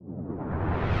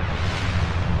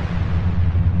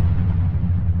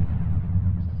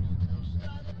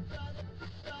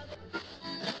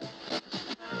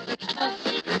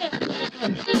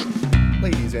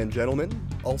and gentlemen,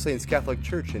 All Saints Catholic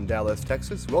Church in Dallas,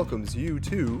 Texas welcomes you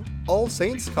to All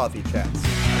Saints Coffee Chats.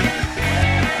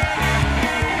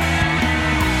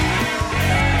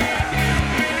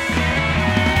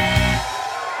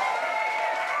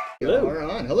 Hello. We're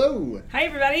on. Hello. Hi,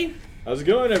 everybody. How's it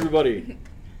going, everybody?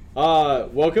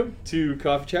 Welcome to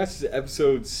Coffee Chats. This is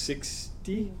episode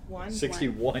 61.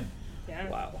 Yeah.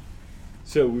 Wow.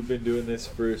 So we've been doing this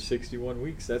for 61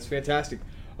 weeks. That's fantastic.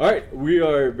 All right, we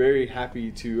are very happy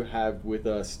to have with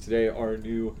us today our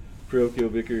new parochial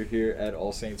vicar here at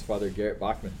All Saints, Father Garrett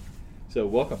Bachman. So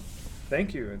welcome.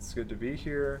 Thank you. It's good to be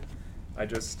here. I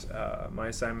just, my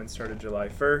assignment started July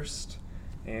 1st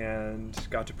and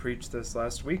got to preach this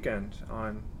last weekend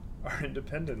on our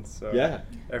independence. So Yeah.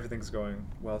 everything's going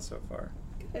well so far.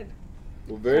 Good.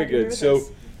 Well, very Glad you're good. with So,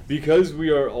 us. because we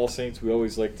are All Saints, we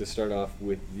always like to start off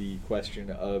with the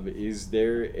question of, is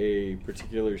there a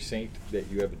particular saint that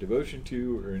you have a devotion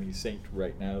to, or any saint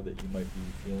right now that you might be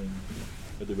feeling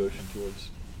a devotion towards?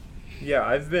 Yeah,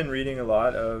 I've been reading a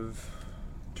lot of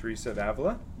Teresa of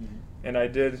Avila, and I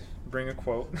did bring a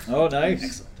quote. Oh, nice.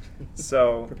 Excellent.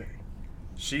 So, Prepared.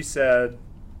 she said,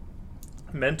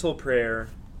 mental prayer,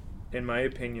 in my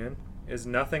opinion, is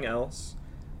nothing else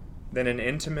than an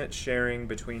intimate sharing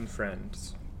between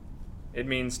friends. It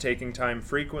means taking time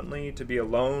frequently to be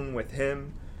alone with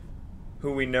Him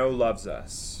who we know loves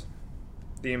us.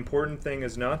 The important thing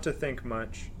is not to think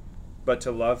much, but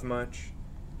to love much,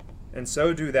 and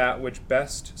so do that which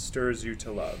best stirs you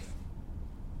to love.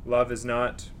 Love is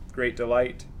not great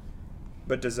delight,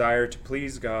 but desire to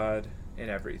please God in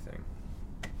everything.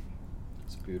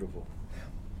 It's beautiful.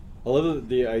 I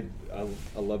love I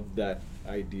love that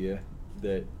idea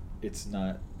that it's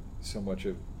not so much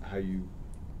of how you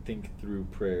think through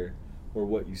prayer or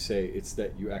what you say, it's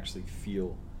that you actually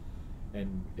feel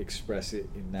and express it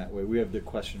in that way. We have the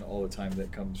question all the time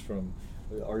that comes from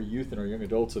our youth and our young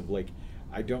adults of like,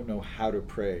 I don't know how to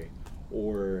pray,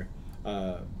 or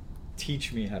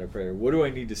teach me how to pray, or what do I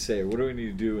need to say, or what do I need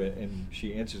to do? And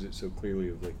she answers it so clearly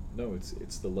of like, no,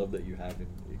 it's the love that you have in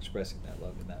expressing that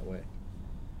love in that way.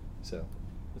 So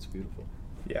that's beautiful.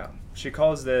 Yeah, she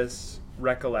calls this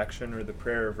recollection, or the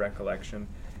prayer of recollection.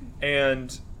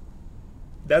 And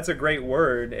that's a great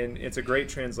word, and it's a great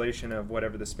translation of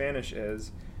whatever the Spanish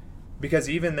is, because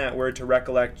even that word to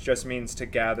recollect just means to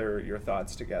gather your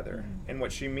thoughts together. And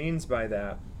what she means by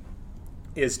that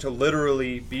is to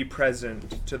literally be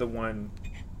present to the one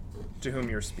to whom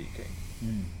you're speaking.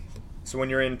 So when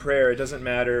you're in prayer, it doesn't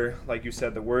matter, like you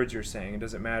said, the words you're saying. It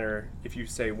doesn't matter if you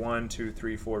say 1, 2,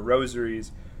 3, 4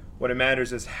 rosaries. What it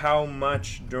matters is how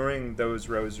much during those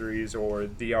rosaries, or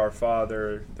the Our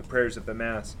Father, the prayers of the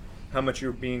Mass, how much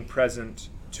you're being present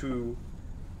to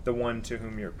the one to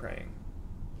whom you're praying.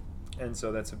 And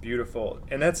so that's a beautiful,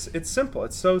 and it's simple.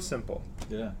 It's so simple.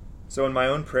 Yeah. So in my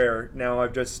own prayer, now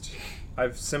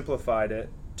I've simplified it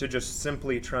to just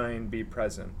simply try and be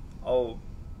present. I'll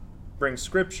bring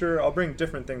scripture, I'll bring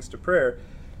different things to prayer,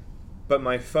 but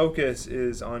my focus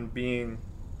is on being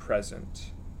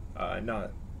present,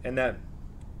 and that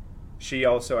she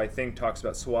also, I think, talks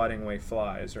about swatting away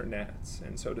flies or gnats,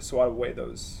 and so to swat away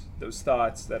those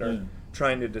thoughts that are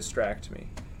trying to distract me.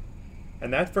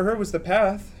 And that for her was the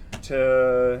path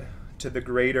to the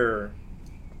greater,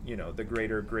 the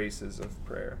greater graces of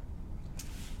prayer.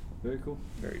 Very cool.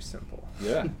 Very simple.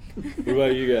 Yeah. What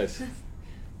about you guys?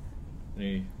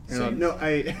 Any saints? No,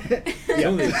 I.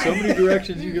 So many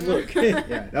directions you can look.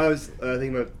 Yeah, no, I was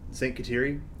thinking about Saint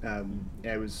Kateri.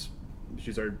 She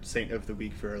was our saint of the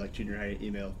week for our junior high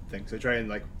email thing. So I try and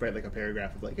write a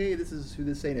paragraph of hey, this is who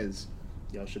this saint is.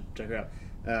 Y'all should check her out.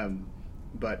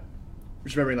 But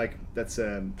just remembering that's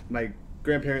my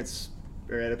grandparents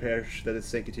are at a parish that is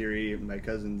Saint Kateri. My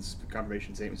cousin's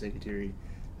confirmation saint was Saint Kateri,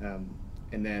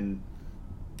 and then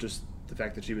just the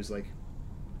fact that she was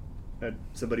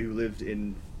somebody who lived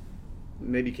in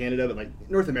maybe Canada, but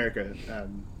North America,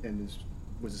 and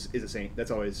is a saint.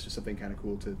 That's always just something kind of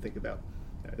cool to think about.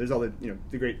 There's all the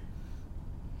the great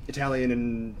Italian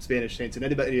and Spanish saints and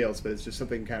anybody else, but it's just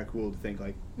something kind of cool to think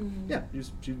yeah,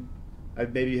 I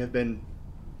maybe have been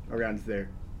around there,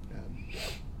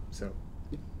 so.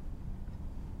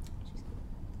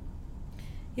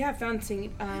 Yeah, I found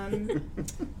Saint. I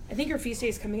think her feast day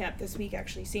is coming up this week,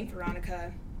 actually. Saint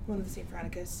Veronica, one of the Saint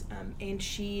Veronicas, and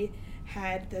she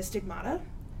had the stigmata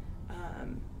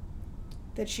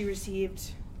that she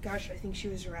received. Gosh, I think she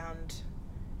was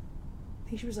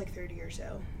 30 or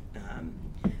so.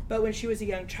 But when she was a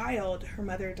young child, her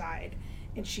mother died,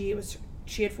 and she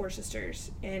had 4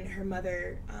 sisters, and her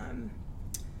mother,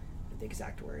 not the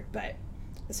exact word, but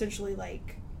essentially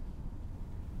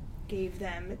gave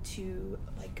them to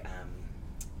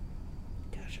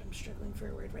gosh, I'm struggling for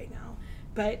a word right now,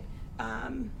 but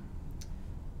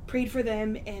prayed for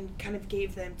them and kind of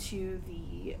gave them to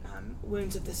the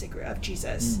wounds of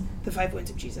Jesus, the 5 wounds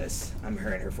of Jesus, her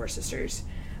and her 4 sisters.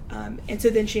 And so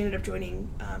then she ended up joining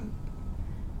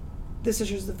the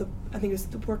Sisters of I think it was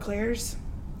the Poor Clares.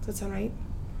 Does that sound right?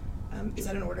 Is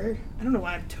that an order? I don't know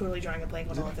why I'm totally drawing a blank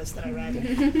on all of this that I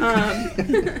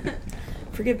read.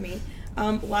 Forgive me.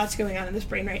 Lots going on in this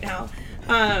brain right now.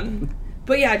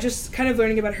 But yeah, just kind of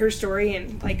learning about her story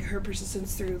and like her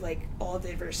persistence through like all the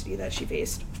adversity that she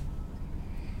faced.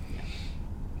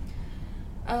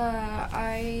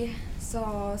 I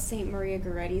saw Saint Maria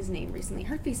Goretti's name recently.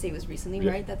 Her feast day was recently,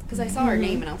 Yeah. right? That's because I saw her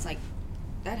name and I was like,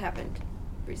 that happened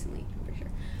recently. I'm pretty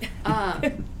sure.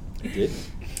 It did.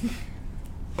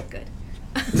 Good.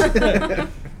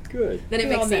 Good. Then it We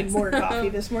makes all need sense. more coffee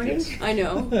this morning. I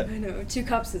know. 2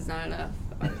 cups is not enough,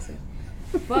 obviously.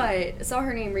 But I saw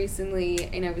her name recently,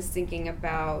 and I was thinking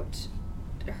about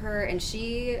her, and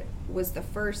she was the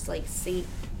first like saint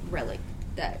relic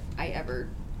that I ever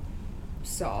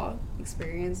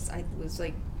experienced. I was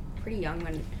like pretty young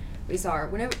when we saw her.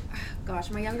 Whenever, gosh,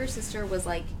 my younger sister was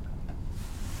like,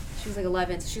 she was like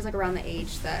 11, so she was like around the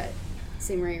age that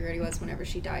Saint Maria Goretti was whenever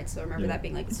she died. So I remember that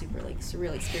being like a super like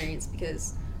surreal experience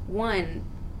because one,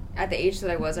 at the age that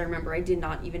I was, I remember I did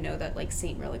not even know that like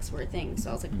saint relics were a thing.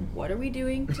 So I was like, what are we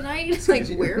doing tonight? It's like,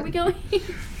 where are we going?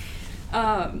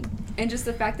 And just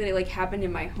the fact that it like happened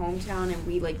in my hometown and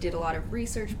we like did a lot of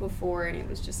research before, and it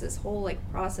was just this whole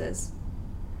like process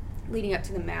leading up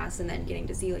to the mass and then getting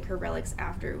to see like her relics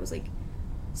after. It was like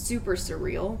super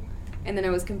surreal. And then I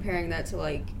was comparing that to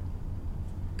like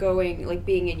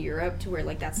being in Europe, to where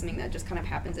like that's something that just kind of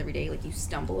happens every day. Like you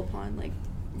stumble upon like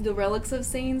the relics of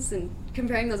saints, and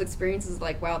comparing those experiences,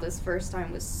 like, wow, this first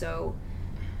time was so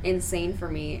insane for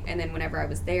me. And then whenever I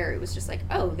was there, it was just like,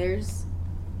 oh, there's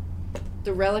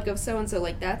the relic of so and so,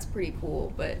 like that's pretty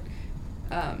cool. But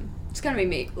just kind of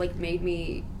made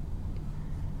me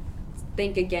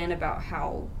think again about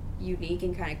how unique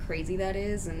and kind of crazy that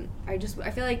is. And I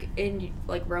feel like in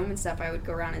like Rome and stuff, I would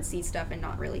go around and see stuff and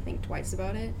not really think twice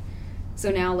about it. So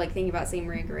now like thinking about Saint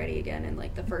Maria Goretti again, and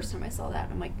like the first time I saw that,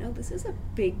 I'm like, no, this is a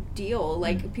big deal.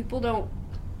 Like people don't,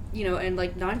 and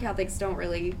like non-Catholics don't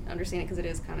really understand it because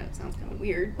it sounds kind of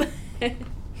weird.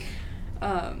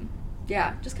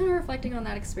 Yeah, just kind of reflecting on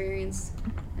that experience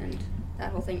and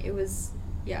that whole thing. It was,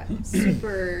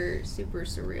 super, super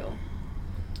surreal.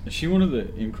 Is she one of the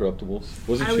Incorruptibles?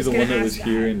 Wasn't I she was the gonna one that ask was that.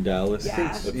 here in Dallas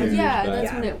Yeah. a few Yeah. years Yeah, back?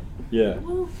 that's when it. Yeah.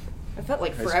 Well, I felt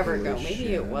like High forever ago. schoolish, Maybe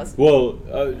yeah. it wasn't. Well,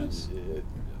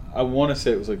 I want to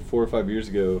say it was like 4 or 5 years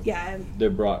ago. Yeah, They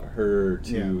brought her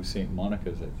to Yeah. St.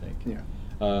 Monica's, I think.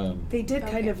 Yeah. they did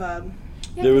kind Okay. of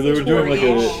Yeah, They were 'cause doing like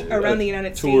tour-ish a around the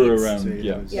United tour States. around, So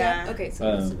yeah. it was- Yeah. Okay,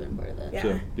 so this has been part of that. Yeah.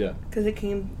 So, yeah, because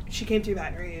she came through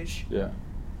Baton Rouge. yeah.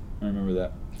 I remember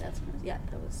that. That's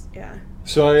that was. Yeah.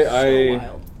 So I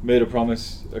wild. made a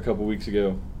promise a couple weeks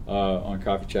ago on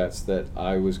Coffee Chats that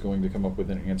I was going to come up with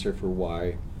an answer for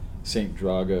why Saint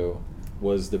Drago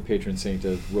was the patron saint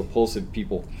of repulsive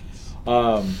people.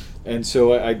 And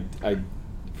so I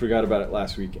forgot about it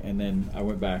last week, and then I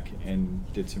went back and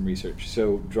did some research.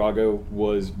 So Drago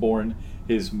was born,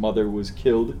 his mother was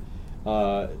killed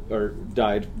or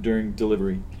died during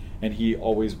delivery, and he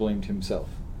always blamed himself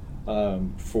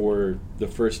for the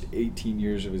first 18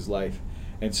 years of his life.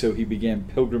 And so he began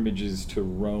pilgrimages to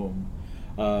Rome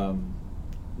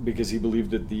because he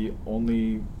believed that the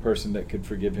only person that could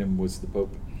forgive him was the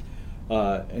Pope.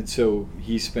 And so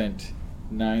he spent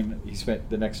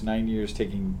the next 9 years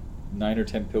taking 9 or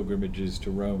 10 pilgrimages to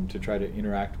Rome to try to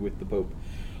interact with the Pope,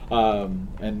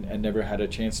 and never had a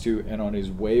chance to. And on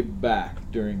his way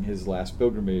back during his last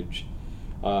pilgrimage,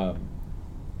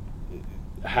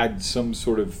 had some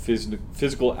sort of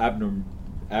physical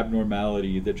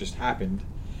abnormality that just happened,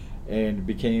 and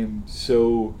became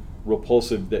so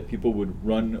repulsive that people would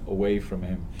run away from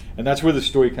him. And that's where the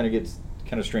story kind of gets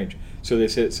kind of strange. So they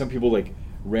said some people like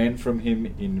ran from him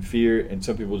in fear, and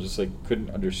some people just like couldn't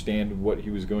understand what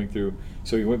he was going through.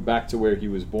 So he went back to where he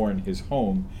was born, his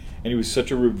home, and he was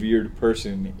such a revered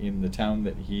person in the town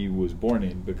that he was born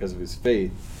in because of his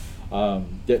faith,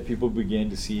 that people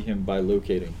began to see him by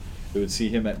locating. They would see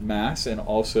him at Mass and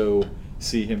also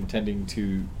see him tending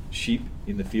to sheep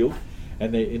in the field.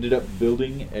 And they ended up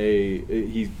building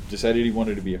he decided he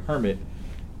wanted to be a hermit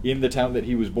in the town that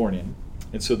he was born in.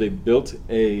 And so they built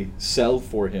a cell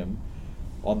for him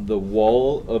on the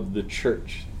wall of the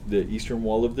church, the eastern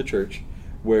wall of the church,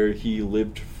 where he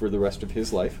lived for the rest of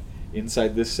his life.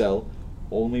 Inside this cell,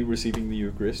 only receiving the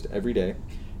Eucharist every day.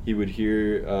 He would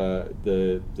hear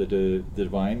the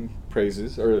divine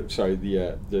praises, or sorry,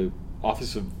 the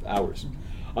office of hours.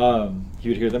 He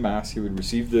would hear the Mass, he would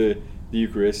receive the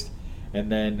Eucharist,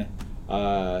 and then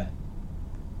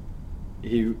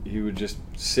he would just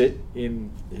sit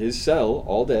in his cell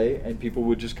all day, and people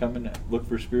would just come and look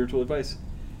for spiritual advice.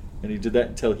 And he did that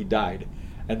until he died.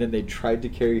 And then they tried to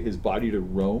carry his body to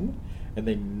Rome, and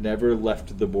they never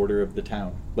left the border of the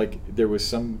town. Like, there was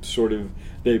some sort of,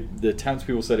 the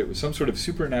townspeople said it was some sort of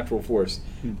supernatural force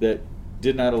that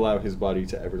did not allow his body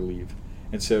to ever leave.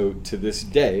 And so to this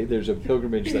day, there's a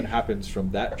pilgrimage that happens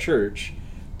from that church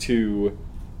to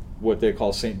what they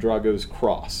call St. Drago's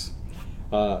Cross.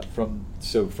 From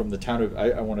the town of,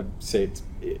 I want to say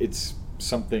it's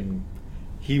something,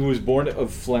 he was born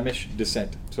of Flemish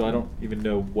descent, so I don't even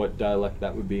know what dialect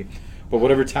that would be. But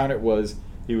whatever town it was,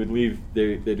 he would leave,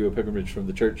 they do a pilgrimage from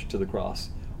the church to the cross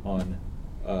on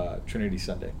Trinity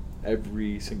Sunday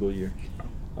every single year.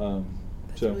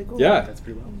 That's really cool. Yeah, That's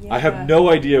pretty well. Yeah. I have no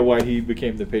idea why he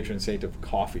became the patron saint of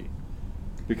coffee,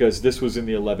 because this was in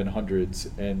the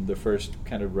 1100s, and the first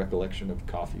kind of recollection of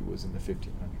coffee was in the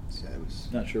 1500s. Yeah, it was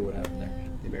Not sure what happened there.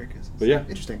 the Americas. But yeah.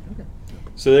 Interesting. Okay.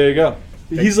 So there you go.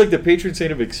 He's like the patron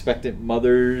saint of expectant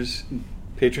mothers,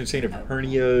 patron saint of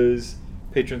hernias,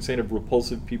 patron saint of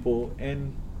repulsive people,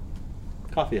 and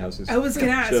coffee houses. I was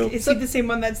gonna ask, So- is he the same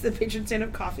one that's the patron saint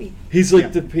of coffee? He's like Yeah.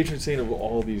 the patron saint of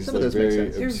all these Some of like those make very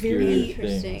sense. They're obscure very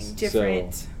interesting. things.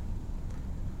 Different. So,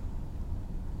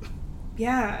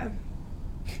 Yeah.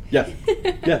 yeah.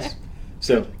 Yes.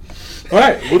 So, all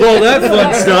right. With all that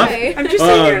fun stuff, Right. I'm just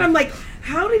sitting here and Um, I'm like,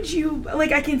 how did you,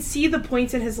 like, I can see the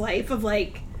points in his life of,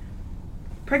 like,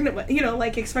 pregnant,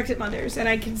 like, expectant mothers, and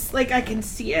I can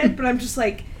see it, but I'm just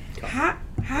like, how?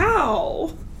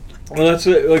 well, that's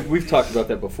what, like we've talked about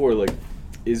that before. Like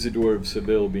Isidore of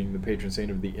Seville being the patron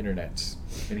saint of the internets,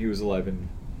 and he was alive in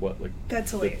what, like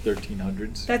That's the hilarious.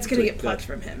 1300s. That's gonna It's get like plucked that.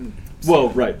 from him. Well,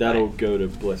 So, right. That'll but go to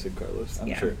Blessed Carlos. I'm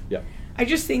Yeah. sure. Yeah. I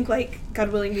just think, like,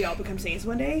 God willing, we all become saints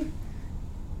one day.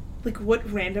 Like, what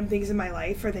random things in my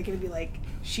life are they gonna be like,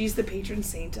 she's the patron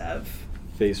saint of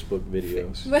Facebook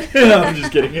videos. I'm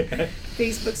just kidding.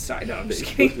 Facebook star? No, I'm just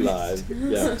Facebook kidding.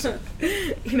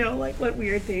 Live. Yeah. Like, what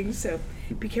weird things. So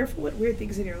be careful what weird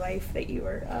things in your life that you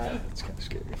are. It's kind of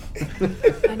scary.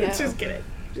 I know. Just kidding.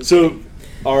 Just So, kidding.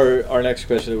 our next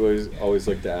question that we always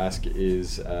like to ask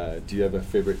is, do you have a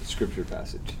favorite scripture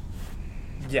passage?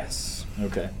 Yes.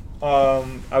 Okay.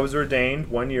 I was ordained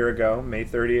 1 year ago, May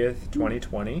 30th,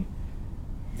 2020.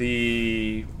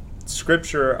 The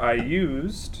scripture I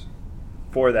used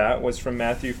for that was from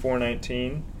Matthew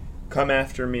 4:19, "Come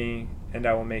after me, and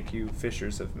I will make you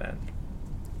fishers of men."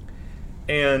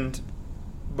 And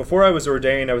before I was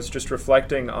ordained, I was just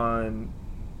reflecting on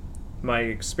my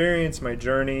experience, my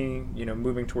journey,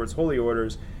 moving towards holy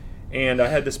orders, and I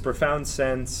had this profound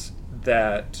sense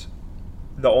that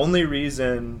the only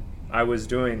reason I was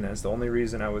doing this, the only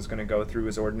reason I was going to go through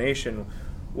his ordination,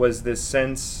 was this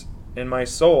sense in my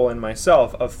soul and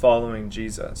myself of following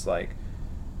Jesus. Like,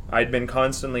 I'd been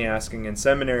constantly asking in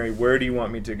seminary, where do you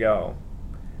want me to go?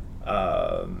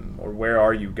 Or where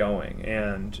are you going?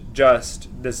 And just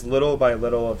this little by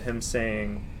little of him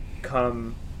saying,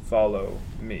 come follow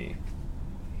me.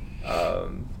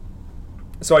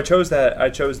 So I chose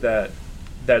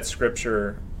that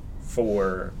scripture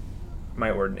for my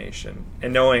ordination,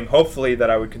 and knowing hopefully that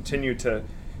I would continue to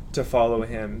follow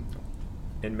him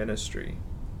in ministry,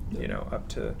 up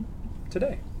to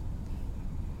today.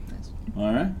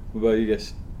 All right. What about you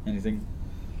guys? Anything?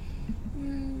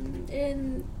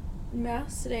 In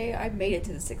Mass today, I made it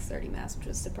to the 6:30 Mass, which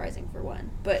was surprising for one,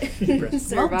 but Impressive.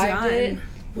 survived Well done. it.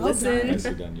 Well Listened. done.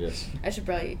 Nicely done. Yes. I should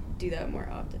probably do that more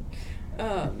often.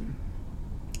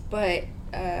 But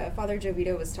Father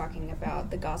Jovito was talking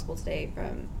about the gospel today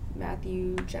from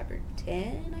Matthew chapter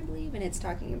 10, I believe, and it's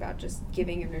talking about just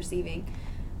giving and receiving.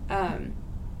 And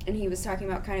he was talking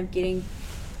about kind of getting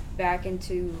back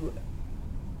into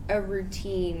a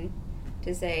routine,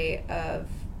 to say, of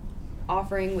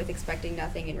offering with expecting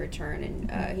nothing in return.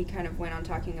 And he kind of went on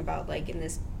talking about, like, in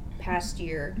this past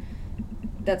year,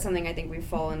 that's something I think we've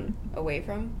fallen away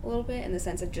from a little bit, in the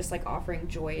sense of just, like, offering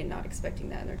joy and not expecting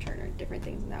that in return, or different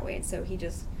things in that way. And so he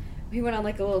went on,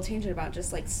 like, a little tangent about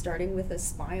just, like, starting with a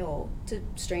smile to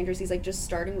strangers. He's like, just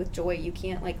starting with joy. You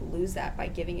can't, like, lose that by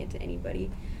giving it to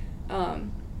anybody.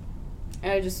 And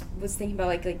I just was thinking about,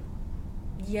 like,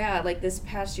 yeah, like, this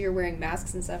past year wearing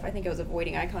masks and stuff, I think I was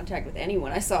avoiding eye contact with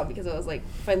anyone I saw, because I was like,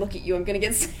 if I look at you, I'm going to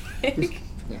get sick.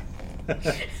 Yeah.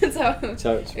 That's how it it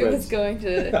spreads. was going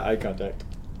to Eye contact.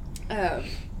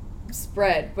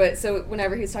 spread. But so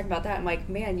whenever he was talking about that, I'm like,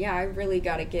 man, yeah, I really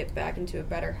got to get back into a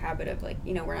better habit of, like,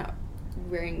 we're not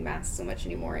wearing masks so much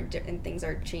anymore, and things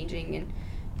are changing, and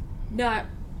not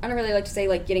I don't really like to say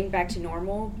like getting back to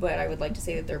normal, but I would like to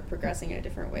say that they're progressing in a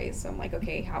different way. So I'm like,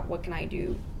 okay, what can I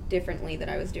do differently than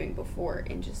I was doing before,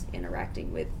 and just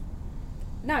interacting with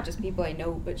not just people I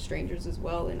know, but strangers as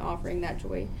well, and offering that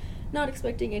joy, not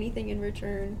expecting anything in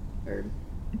return or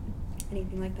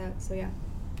anything like that. So yeah,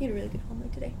 you had a really good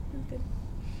homework today. It was good.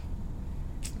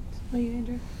 What are you,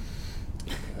 Andrew?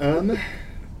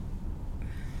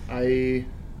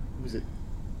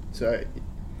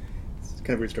 It's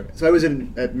kind of a weird story. So I was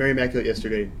at Mary Immaculate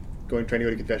yesterday, trying to go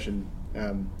to confession,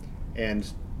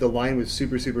 and the line was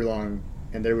super, super long,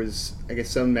 and there was, I guess,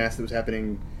 some mass that was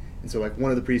happening, and so like one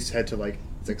of the priests had to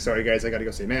it's like, sorry guys, I got to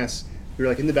go say mass. We were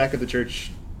like in the back of the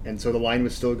church, and so the line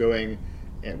was still going,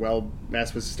 and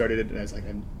mass was started, and I was like,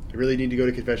 I really need to go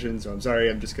to confession, so I'm sorry,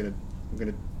 I'm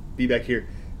gonna be back here.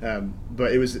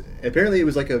 But it was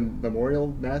like a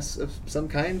memorial mass of some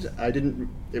kind.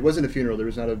 It wasn't a funeral. There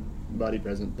was not a body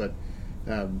present, but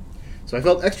so I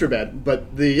felt extra bad. But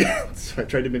so I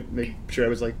tried to make sure I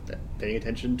was like paying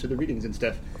attention to the readings and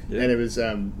stuff. Yeah. And it was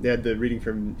they had the reading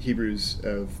from Hebrews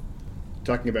of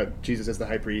talking about Jesus as the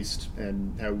high priest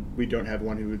and how we don't have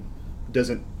one who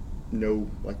doesn't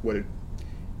know like what it.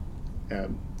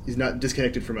 He's not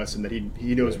disconnected from us, and that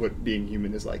he knows what being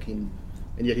human is like, and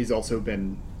yet he's also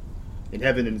been in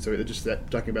heaven, and so just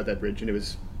talking about that bridge, and it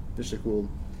was just a cool,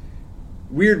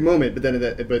 weird moment. But then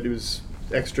but it was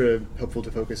extra helpful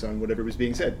to focus on whatever was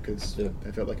being said because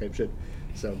I felt like I should.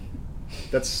 So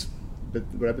that's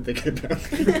what I've been thinking about.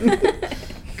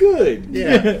 Good.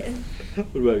 Yeah.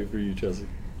 What about for you, Chelsea?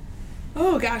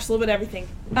 Oh gosh, a little bit of everything.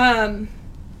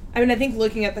 I mean, I think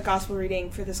looking at the gospel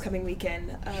reading for this coming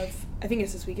weekend I think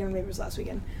it's this weekend, or maybe it was last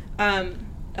weekend,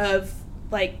 of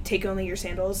like take only your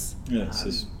sandals. Yeah, it's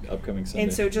this upcoming Sunday.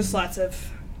 And so just lots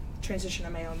of transition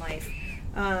in my own life.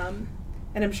 And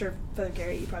I'm sure, Father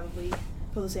Gary, you probably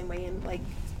feel the same way, and like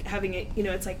having it,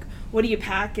 it's like, what do you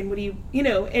pack and what do you,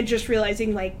 and just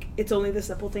realizing like it's only the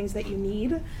simple things that you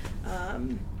need.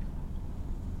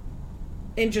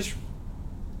 And just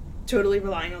totally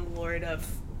relying on the Lord of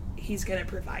He's going to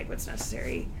provide what's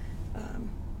necessary.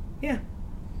 Yeah.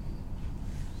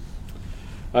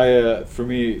 For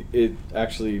me, it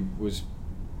actually was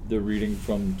the reading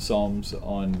from Psalms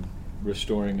on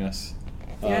restoring us,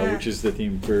 which is the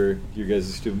theme for your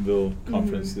guys' Steubenville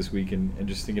conference this week, and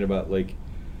just thinking about like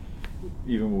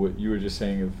even what you were just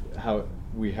saying of how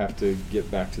we have to get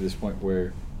back to this point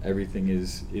where everything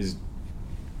is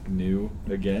new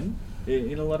again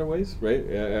in a lot of ways, right?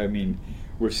 I mean,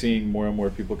 we're seeing more and more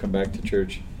people come back to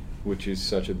church, which is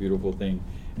such a beautiful thing.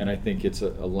 And I think it's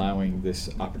allowing this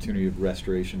opportunity of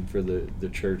restoration for the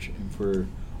church and for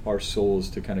our souls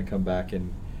to kind of come back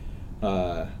and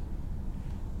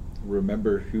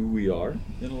remember who we are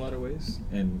in a lot of ways,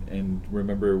 and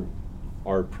remember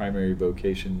our primary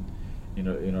vocation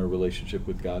in our relationship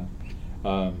with God.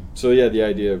 So yeah, the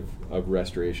idea of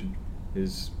restoration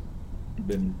has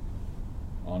been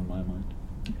on my mind.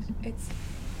 It's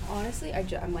honestly,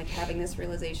 I'm like having this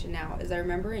realization now, as I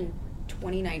remember in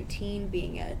 2019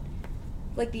 being at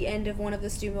like the end of one of the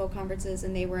Steubenville conferences,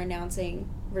 and they were announcing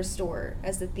Restore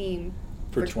as the theme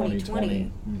for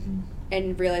 2020.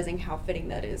 And realizing how fitting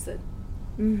that is, that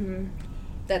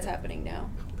that's happening now,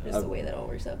 is the way that all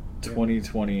works out.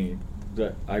 2020,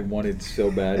 that I wanted so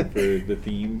bad for the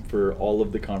theme for all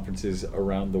of the conferences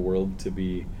around the world to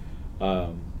be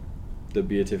the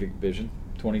Beatific Vision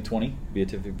 2020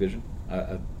 Beatific Vision.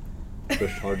 I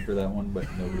pushed hard for that one, but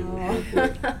nobody will vote for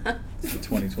it. The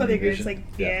 2020 vision. It's like,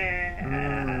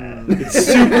 yeah. It's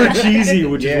super cheesy,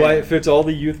 which is why it fits all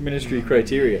the youth ministry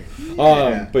criteria.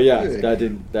 But yeah, that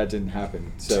didn't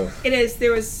happen. So it is.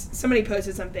 There was somebody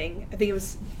posted something. I think it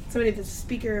was somebody that's a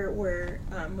speaker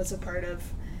was a part of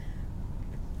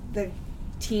the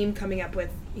team coming up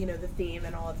with the theme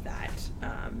and all of that.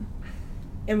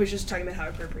 And was just talking about how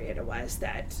appropriate it was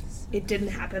that it didn't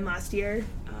happen last year,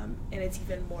 and it's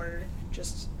even more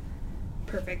just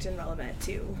perfect and relevant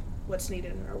to what's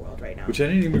needed in our world right now. Which I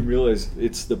didn't even realize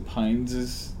it's the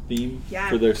Pines' theme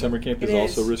for their summer camp is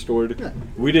also restored. Yeah.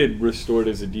 We did Restored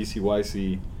as a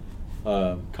DCYC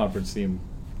conference theme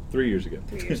 3 years ago.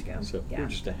 3 years ago. So we're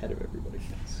just ahead of everybody.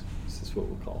 This is what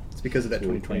we'll call. It's because of that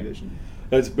 2020 vision.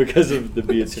 That's because of the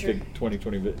Beatific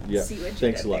 2020 vision. Yeah.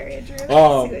 Thanks a lot.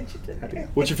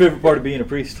 What's your favorite part of being a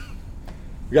priest?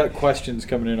 We got questions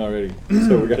coming in already,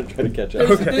 so we got to try to catch up.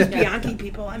 Those Bianchi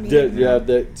people, I mean.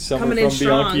 Some are from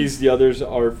Bianchi's, the others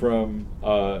are from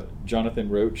Jonathan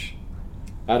Roach.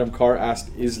 Adam Carr asked,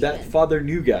 "Is that Father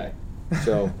New Guy?"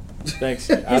 So, thanks,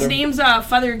 Adam. His name's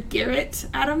Father Garrett,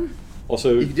 Adam.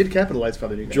 Also, he did capitalize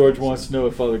Father New Guy. George wants to know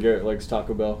if Father Garrett likes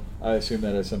Taco Bell. I assume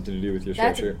that has something to do with your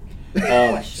sweatshirt.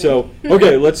 So,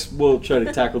 okay, we'll try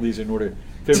to tackle these in order.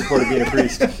 Favorite part of being a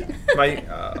priest?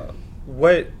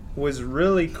 What was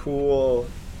really cool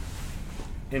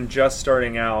in just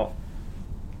starting out,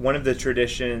 one of the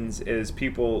traditions is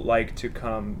people like to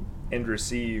come and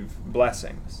receive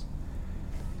blessings.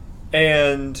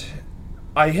 And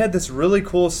I had this really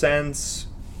cool sense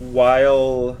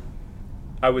while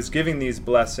I was giving these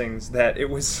blessings that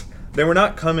they were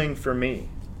not coming for me.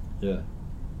 Yeah.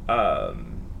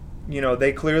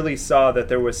 They clearly saw that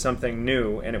there was something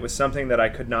new, and it was something that I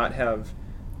could not have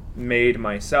made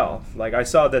myself. Like, I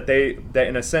saw that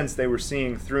in a sense they were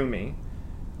seeing through me,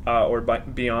 or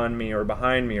beyond me, or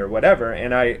behind me, or whatever.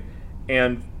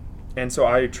 And so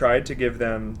I tried to give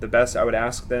them the best. I would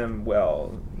ask them,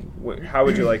 well, how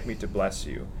would you like me to bless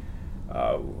you?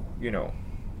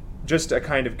 Just a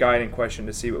kind of guiding question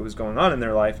to see what was going on in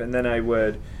their life. And then I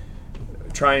would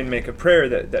try and make a prayer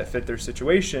that fit their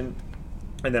situation.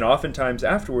 And then oftentimes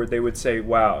afterward they would say,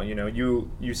 wow,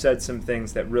 you said some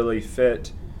things that really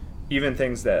fit, even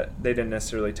things that they didn't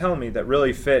necessarily tell me, that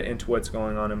really fit into what's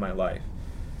going on in my life.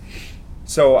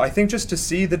 So I think just to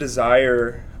see the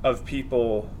desire of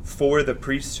people for the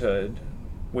priesthood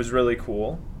was really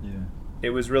cool. Yeah.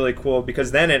 It was really cool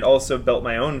because then it also built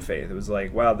my own faith. It was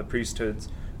like, wow, the priesthood's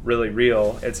really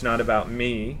real. It's not about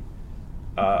me.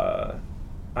 I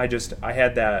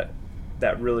had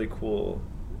that really cool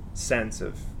sense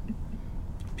of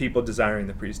people desiring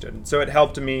the priesthood. And so it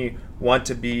helped me want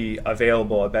to be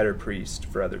available, a better priest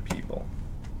for other people.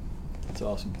 That's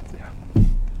awesome. Yeah.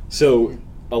 So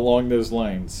along those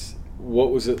lines,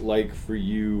 what was it like for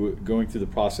you going through the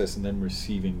process and then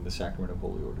receiving the sacrament of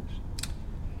holy orders?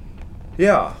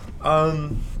 Yeah.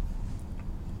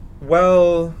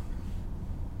 Well,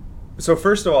 so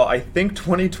first of all, I think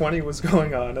 2020 was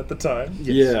going on at the time.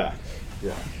 Yes.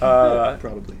 Yeah.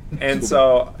 Probably. And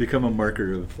so become a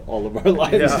marker of all of our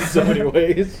lives in so many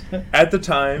ways. At the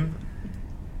time,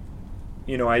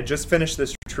 I had just finished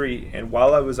this retreat, and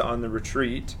while I was on the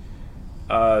retreat,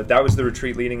 that was the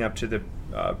retreat leading up to the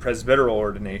presbyteral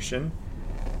ordination.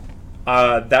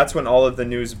 That's when all of the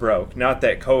news broke. Not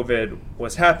that COVID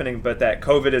was happening, but that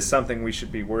COVID is something we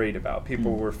should be worried about.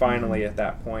 People were finally at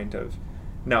that point of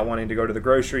not wanting to go to the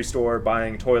grocery store,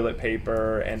 buying toilet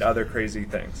paper, and other crazy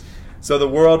things. So the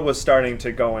world was starting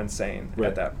to go insane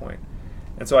at that point.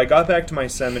 And so I got back to my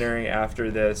seminary after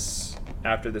this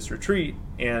retreat,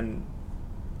 and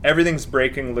everything's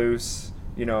breaking loose.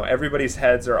 Everybody's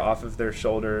heads are off of their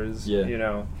shoulders,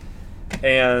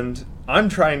 and I'm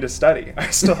trying to study.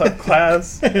 I still have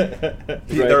class.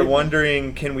 They're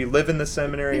wondering, can we live in the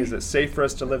seminary? Is it safe for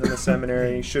us to live in the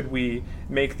seminary? Should we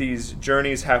make these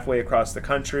journeys halfway across the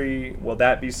country? Will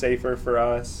that be safer for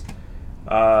us?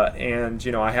 And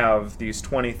I have these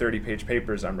 20, 30-page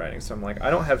papers I'm writing, so I'm like, I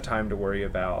don't have time to worry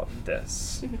about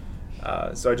this.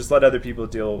 So I just let other people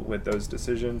deal with those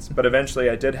decisions. But eventually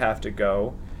I did have to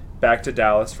go back to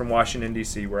Dallas from Washington,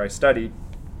 D.C., where I studied.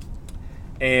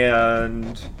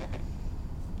 And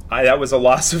that was a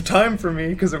loss of time for me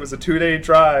because it was a 2-day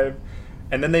drive.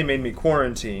 And then they made me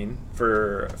quarantine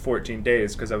for 14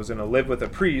 days because I was going to live with a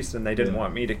priest, and they didn't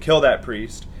want me to kill that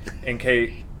priest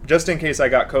just in case I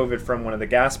got COVID from one of the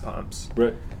gas pumps.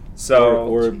 Right. So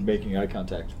or making eye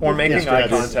contact. Or making eye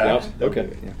contact. Yep.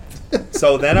 Okay.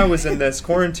 So then I was in this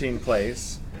quarantine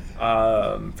place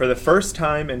for the first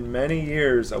time in many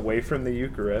years away from the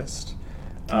Eucharist.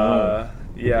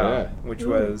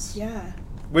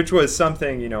 Which was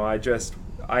something, in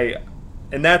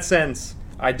that sense,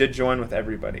 I did join with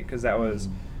everybody because that was,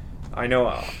 I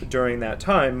know during that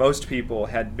time, most people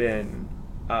had been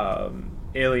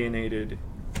alienated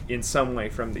in some way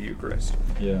from the Eucharist.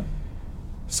 Yeah.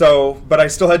 So, but I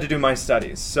still had to do my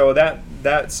studies. So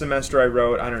that semester I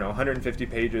wrote, 150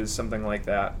 pages, something like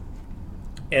that.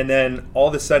 And then all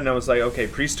of a sudden I was like, okay,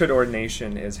 priesthood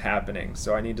ordination is happening,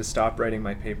 so I need to stop writing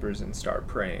my papers and start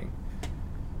praying.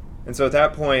 And so at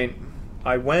that point,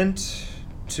 I went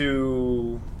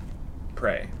to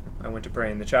pray. I went to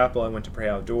pray in the chapel. I went to pray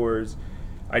outdoors.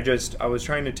 I was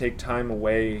trying to take time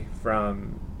away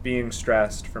from being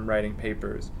stressed from writing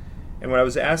papers. And what I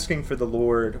was asking for the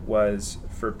Lord was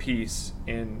for peace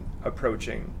in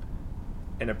approaching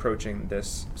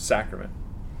this sacrament.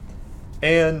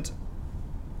 And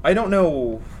I don't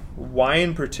know why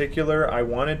in particular I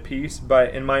wanted peace,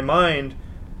 but in my mind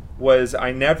was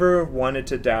I never wanted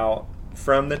to doubt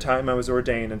from the time I was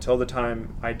ordained until the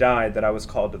time I died that I was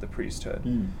called to the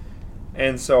priesthood.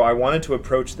 And so I wanted to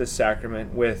approach this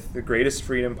sacrament with the greatest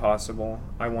freedom possible.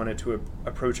 I wanted to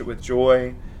approach it with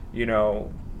joy,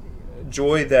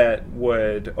 joy that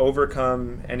would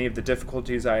overcome any of the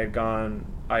difficulties I had gone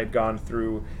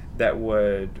through, that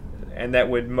would and that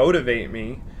would motivate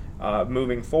me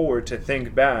moving forward to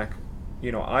think back.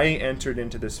 You know, I entered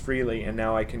into this freely, and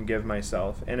now I can give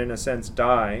myself, and in a sense,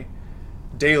 die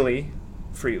daily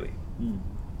freely.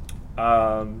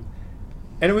 And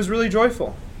it was really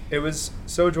joyful. It was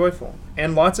so joyful,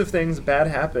 and lots of things bad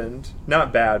happened.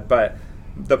 Not bad, but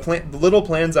the little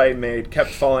plans I made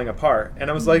kept falling apart, and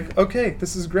I was like, okay,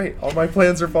 this is great. All my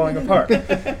plans are falling apart,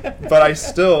 but I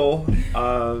still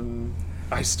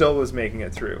was making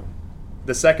it through.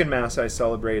 The second Mass I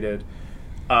celebrated,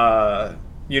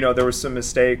 you know, there were some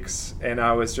mistakes, and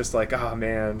I was just like, oh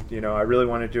man, you know, I really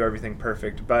want to do everything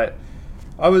perfect, but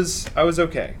I was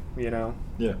okay, you know.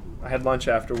 Yeah. I had lunch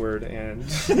afterward and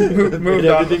moved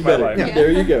on with my life. Yeah.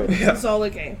 There you go. Yeah. It's all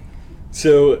okay.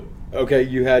 So, okay,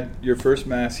 you had your first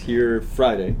Mass here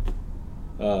Friday,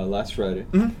 last Friday.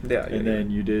 Mm-hmm. Yeah. And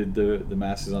then you did the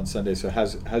Masses on Sunday. So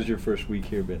how's your first week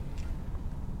here been?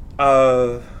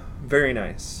 Very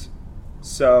nice.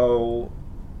 So,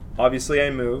 obviously I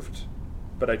moved,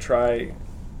 but I try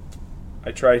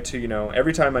to, you know,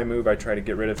 every time I move, I try to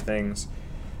get rid of things.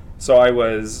 So I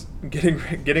was getting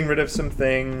rid of some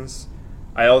things.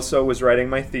 I also was writing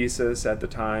my thesis at the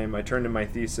time. I turned in my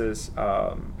thesis,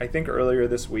 I think earlier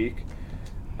this week.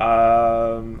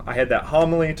 I had that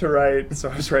homily to write, so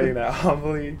I was writing that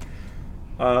homily.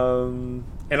 And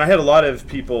I had a lot of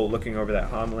people looking over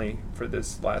that homily for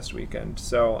this last weekend.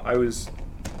 So I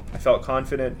felt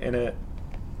confident in it.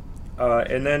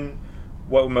 And then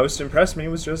what most impressed me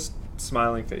was just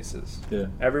smiling faces. Yeah.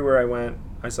 Everywhere I went,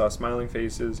 I saw smiling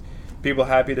faces, people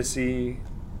happy to see,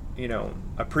 you know,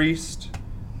 a priest.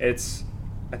 I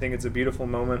think it's a beautiful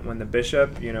moment when the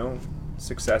bishop, you know,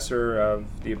 successor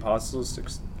of the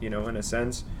apostles, you know, in a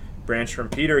sense, branch from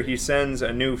Peter, he sends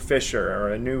a new fisher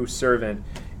or a new servant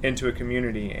into a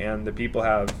community, and the people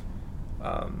have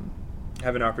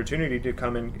an opportunity to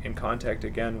come in contact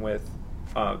again with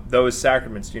those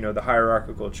sacraments, you know, the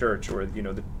hierarchical church, or, you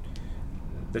know,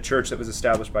 the church that was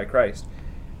established by Christ.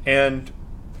 And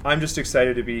I'm just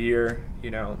excited to be here. You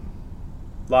know,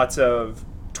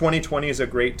 2020 is a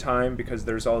great time because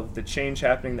there's all of the change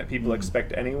happening that people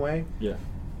expect anyway. Yeah.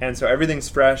 And so everything's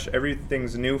fresh,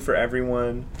 everything's new for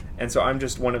everyone. And so I'm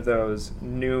just one of those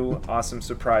new awesome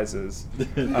surprises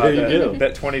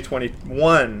that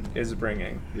 2021 is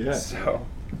bringing. Yeah.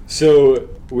 So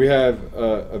we have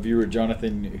a viewer,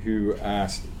 Jonathan, who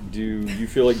asked, do you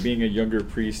feel like being a younger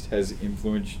priest has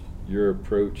influenced your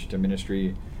approach to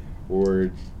ministry,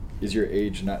 or is your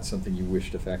age not something you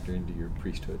wish to factor into your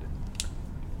priesthood?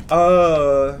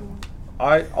 I'll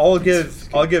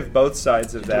give both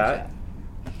sides of that,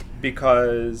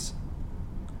 because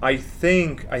I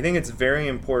think it's very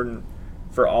important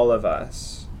for all of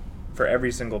us, for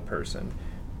every single person,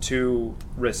 to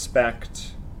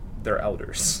respect their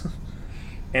elders.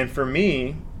 And for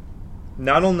me,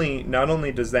 not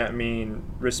only does that mean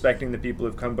respecting the people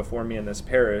who've come before me in this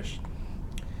parish,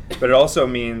 but it also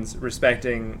means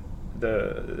respecting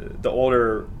the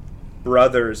older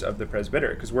brothers of the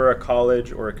presbytery, because we're a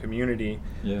college or a community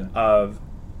of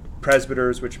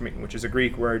presbyters, which is a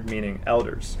Greek word meaning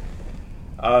elders.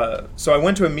 So I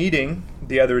went to a meeting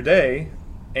the other day,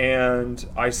 and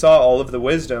I saw all of the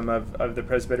wisdom of the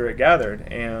presbytery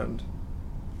gathered, and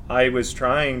I was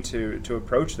trying to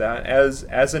approach that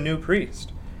as a new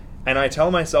priest. And I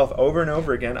tell myself over and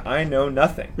over again, I know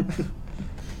nothing.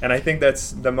 And I think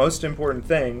that's the most important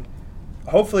thing.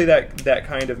 Hopefully that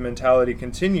kind of mentality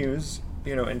continues,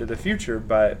 you know, into the future,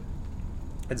 but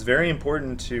it's very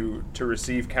important to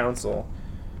receive counsel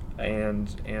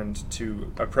and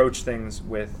to approach things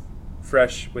with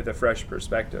a fresh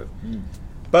perspective.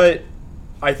 But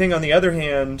I think on the other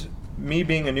hand, me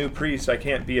being a new priest, I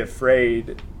can't be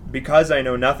afraid, because I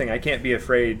know nothing, I can't be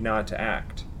afraid not to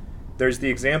act. There's the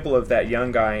example of that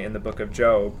young guy in the book of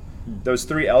Job. Those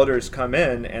 3 elders come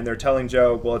in and they're telling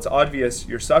Job, well, it's obvious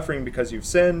you're suffering because you've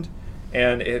sinned,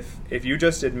 and if you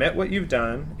just admit what you've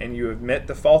done and you admit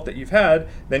the fault that you've had,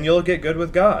 then you'll get good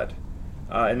with God.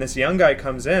 And this young guy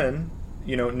comes in,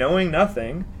 you know, knowing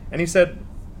nothing, and he said,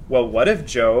 well, what if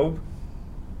Job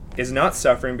is not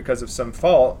suffering because of some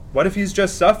fault? What if he's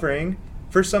just suffering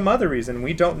for some other reason?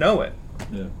 We don't know it.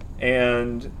 Yeah.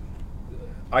 And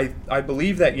I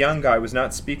believe that young guy was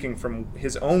not speaking from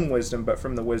his own wisdom, but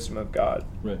from the wisdom of God.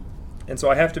 Right. And so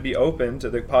I have to be open to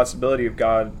the possibility of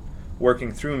God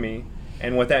working through me.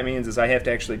 And what that means is I have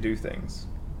to actually do things.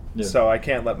 Yeah. So I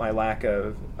can't let my lack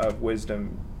of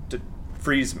wisdom to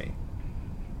freeze me.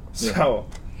 Yeah. So.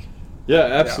 Yeah,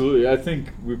 absolutely. I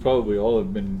think we probably all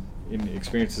have been in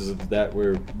experiences of that,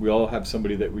 where we all have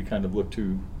somebody that we kind of look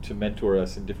to mentor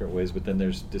us in different ways, but then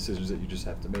there's decisions that you just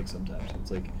have to make sometimes.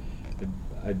 It's like,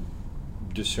 I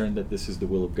discern that this is the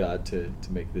will of God to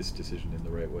make this decision in the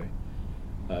right way.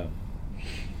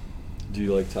 Do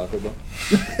you like Taco Bell?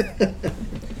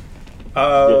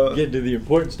 Get into the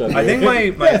important stuff. I think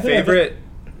here. my favorite.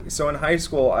 So in high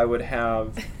school, I would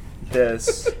have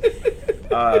this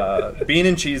bean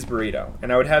and cheese burrito,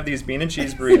 and I would have these bean and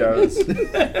cheese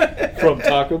burritos. From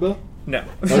Taco Bell? No,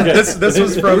 Okay. this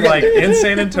was from like in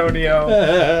San Antonio,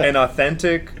 an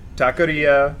authentic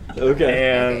taqueria.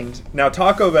 Okay. And now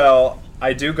Taco Bell,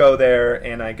 I do go there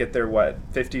and I get their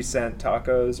 50-cent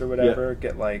tacos or whatever. Yeah.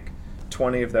 Get like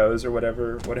 20 of those or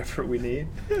whatever we need.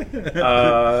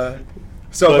 But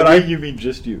you mean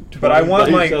just you? But I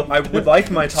want by yourself? I would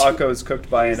like my tacos cooked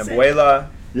by an abuela,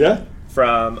 Yeah.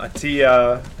 from a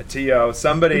tia, a tio,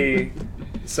 somebody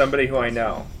who I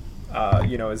know,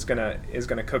 is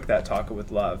gonna cook that taco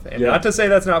with love. And Yeah. not to say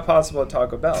that's not possible at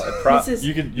Taco Bell. Mrs.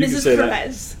 You can Mrs. say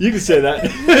Perez. that. You can say that.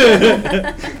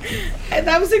 And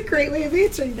that was a great way of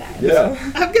answering that. Yeah.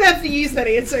 I'm gonna have to use that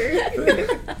answer.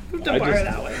 to I borrow just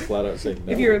that one. flat out say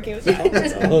no. If you're okay with that.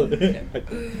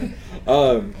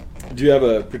 Do you have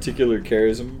a particular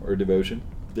charism or devotion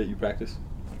that you practice?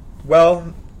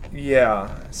 Well,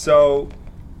 yeah. So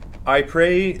I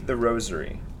pray the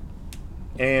rosary.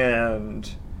 And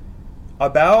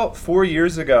about 4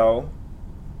 years ago,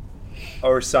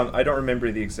 or I don't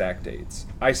remember the exact dates,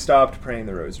 I stopped praying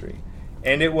the rosary.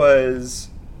 And it was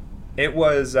through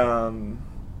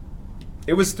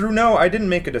I didn't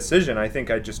make a decision. I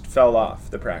think I just fell off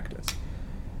the practice.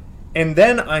 And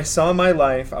then I saw my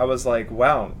life. I was like,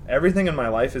 wow, everything in my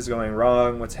life is going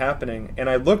wrong. What's happening? And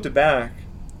I looked back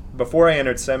before I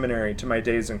entered seminary to my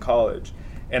days in college.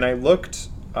 And I looked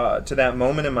to that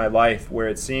moment in my life where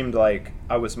it seemed like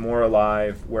I was more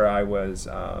alive, where I was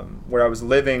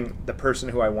living the person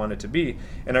who I wanted to be.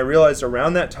 And I realized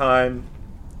around that time,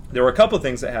 there were a couple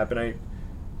things that happened.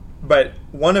 But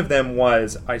one of them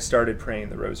was I started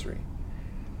praying the rosary.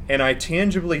 And I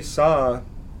tangibly saw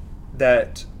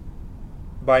that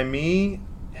by me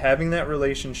having that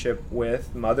relationship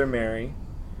with Mother Mary,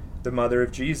 the mother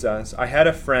of Jesus, I had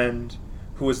a friend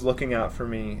who was looking out for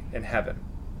me in heaven.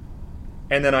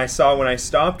 And then I saw when I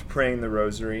stopped praying the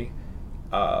rosary,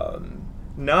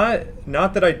 not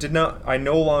that I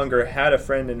no longer had a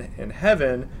friend in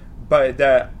heaven, but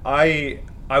that I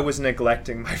was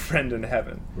neglecting my friend in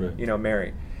heaven, right.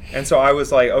 Mary. And so I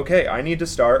was like, okay, I need to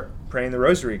start praying the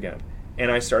rosary again. And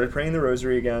I started praying the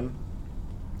rosary again.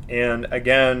 And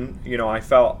again, I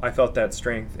felt that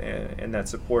strength and that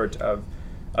support of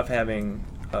having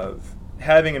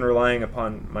and relying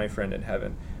upon my friend in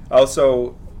heaven. I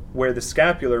also wear the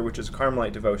scapular, which is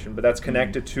Carmelite devotion, but that's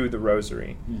connected to the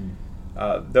rosary.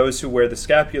 Those who wear the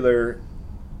scapular,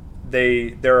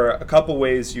 there are a couple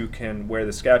ways you can wear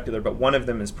the scapular, but one of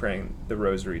them is praying the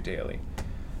rosary daily.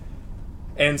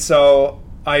 And so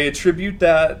I attribute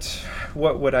that.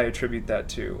 What would I attribute that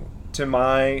to? To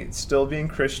my still being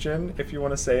Christian, if you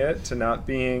want to say it, to not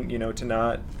being, to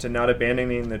not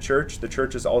abandoning the church. The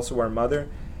church is also our mother,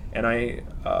 and I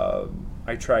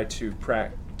try to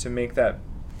make that.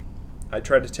 I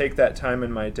try to take that time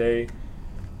in my day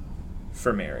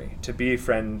for Mary, to be a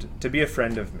friend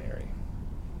of Mary.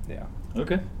 Yeah.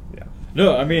 Okay. Yeah.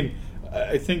 No, I mean,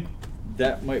 I think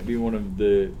that might be one of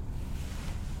the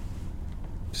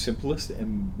simplest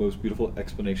and most beautiful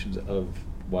explanations of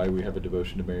why we have a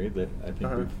devotion to Mary that I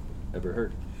think we've ever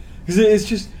heard.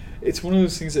 Because it's one of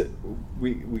those things that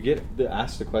we get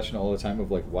asked the question all the time of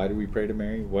like, why do we pray to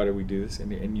Mary? Why do we do this?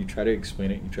 And you try to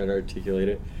explain it, you try to articulate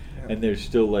it, and there's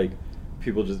still like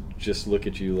people just look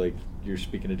at you like you're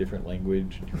speaking a different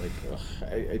language, and you're like, ugh,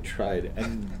 I tried.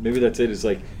 And maybe that's it. It's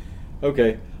like,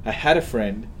 okay, I had a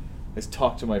friend, I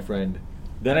talked to my friend,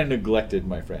 then I neglected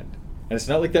my friend. And it's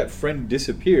not like that friend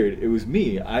disappeared. It was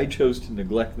me. I chose to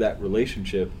neglect that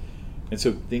relationship. And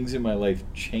so things in my life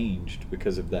changed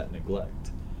because of that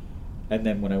neglect. And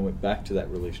then when I went back to that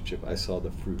relationship, I saw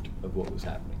the fruit of what was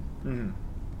happening. Mm-hmm.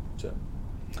 So,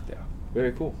 yeah.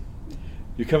 Very cool.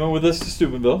 You're coming with us to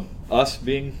Steubenville, us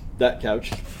being that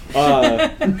couch.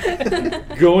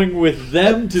 Going with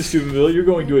them to Steubenville. You're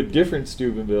going to a different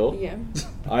Steubenville. Yeah.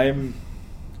 I'm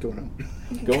Going home.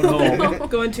 going home.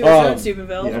 Going to his own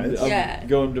Steubenville. I'm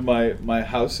going to my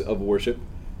house of worship,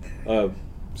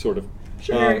 sort of.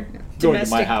 Sure. Going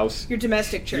to my house. Your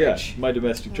domestic church. Yeah, my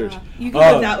domestic church. You can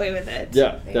go that way with it.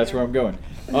 Yeah, that's where I'm going.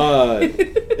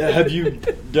 Have you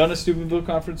done a Steubenville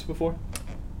conference before?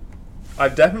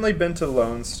 I've definitely been to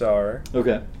Lone Star.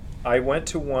 Okay. I went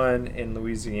to one in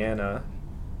Louisiana.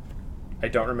 I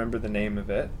don't remember the name of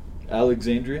it.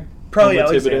 Alexandria? Probably Homa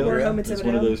Alexandria. Thibodeau? Homa It's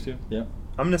one of Thibodeau. those two. Yeah.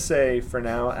 I'm going to say, for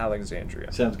now,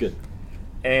 Alexandria. Sounds good.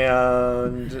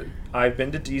 and I've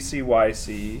been to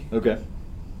DCYC, Okay.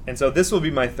 and so this will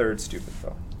be my third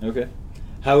Steubenville. Okay.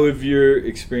 How have your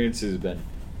experiences been?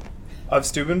 Of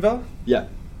Steubenville, Yeah.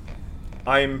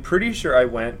 I'm pretty sure I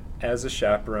went as a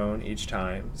chaperone each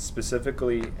time,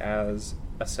 specifically as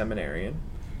a seminarian.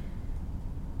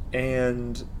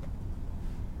 And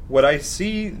what I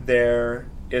see there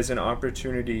is an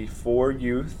opportunity for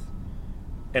youth,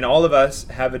 and all of us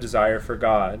have a desire for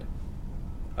God.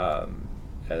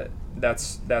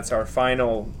 That's our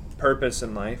final purpose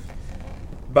in life.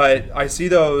 But I see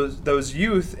those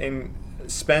youth and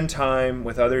spend time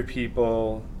with other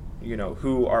people,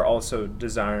 who are also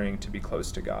desiring to be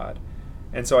close to God.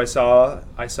 And so I saw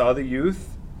the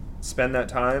youth spend that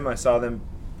time. I saw them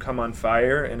come on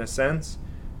fire in a sense.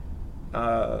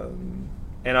 And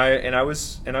I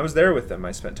was there with them.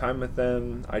 I spent time with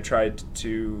them. I tried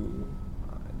to.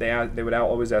 They would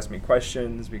always ask me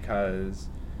questions because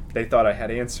they thought I had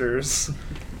answers.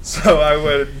 So I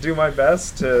would do my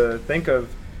best to think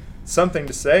of something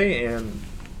to say and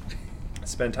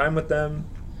spend time with them.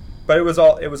 But it was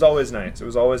always nice. It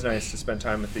was always nice to spend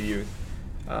time with the youth,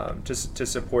 just to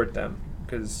support them,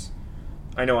 because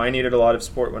I know I needed a lot of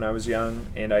support when I was young,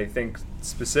 and I think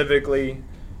specifically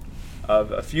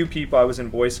of a few people. I was in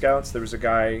Boy Scouts. There was a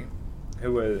guy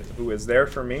who was there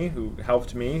for me, who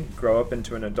helped me grow up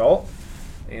into an adult,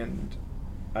 and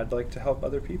I'd like to help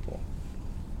other people.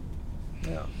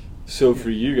 Yeah. So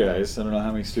for you guys, I don't know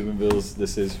how many Steubenvilles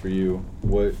this is for you.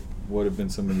 What have been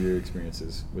some of your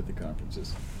experiences with the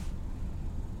conferences?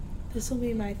 This will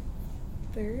be my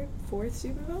fourth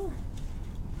Steubenville.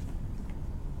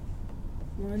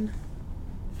 1,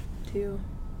 2,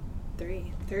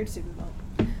 3. Third Steubenville.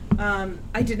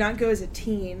 I did not go as a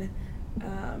teen,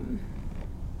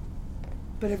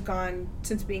 but have gone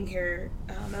since being here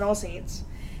at All Saints.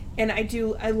 And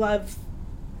I love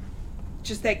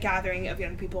just that gathering of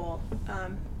young people.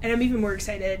 And I'm even more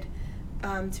excited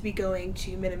to be going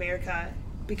to Mid-America,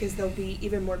 because there'll be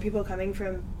even more people coming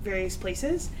from various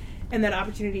places, and that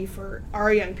opportunity for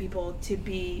our young people to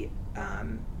be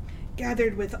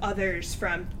gathered with others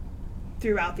from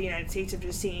throughout the United States, of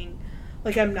just seeing,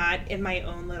 like, I'm not in my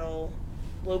own little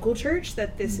local church,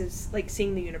 that this is like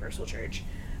seeing the universal church.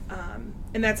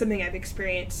 And that's something I've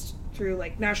experienced through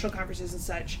like national conferences and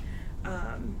such,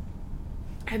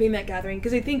 having that gathering,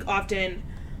 because I think often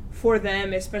for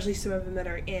them, especially some of them that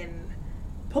are in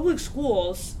public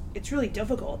schools, it's really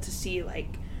difficult to see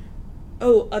like,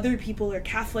 oh, other people are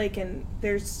Catholic and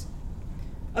there's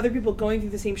other people going through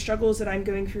the same struggles that I'm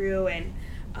going through, and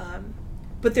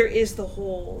but there is the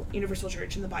whole universal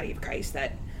church and the body of Christ,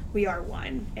 that we are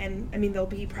one. And I mean, there'll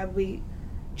be probably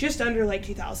just under like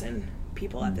 2,000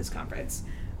 people at this conference,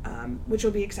 which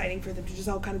will be exciting for them to just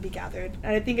all kind of be gathered.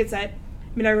 And I think it's that,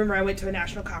 I mean, I remember I went to a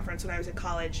national conference when I was in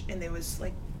college, and there was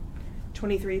like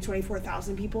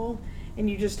 24,000 people, and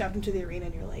you just stepped into the arena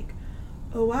and you're like,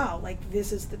 oh wow, like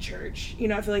this is the church.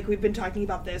 I feel like we've been talking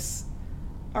about this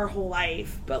our whole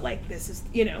life, but like this is,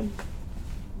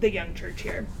 the young church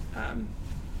here.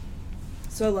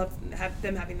 So I love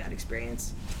them having that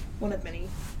experience. One of many.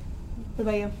 What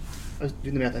about you? I was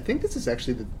doing the math. I think this is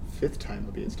actually the 5th time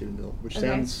I'll be at Steubenville, which Okay.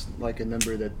 sounds like a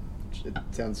number that it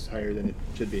sounds higher than it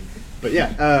should be. But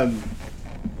yeah,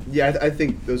 I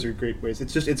think those are great ways.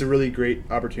 It's a really great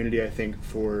opportunity, I think,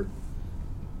 for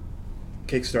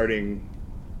kickstarting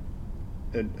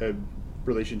a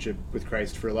relationship with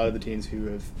Christ for a lot of the teens who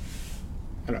have,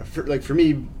 I don't know, for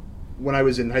me, when I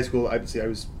was in high school, obviously I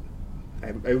was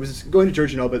going to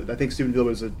church and all, but I think Steubenville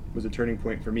was a turning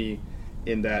point for me,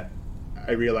 in that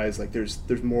I realized like there's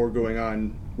more going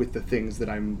on with the things that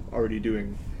I'm already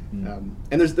doing. And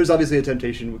there's obviously a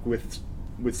temptation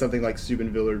with something like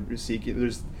Steubenville or Seek.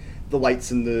 There's the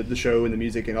lights and the show and the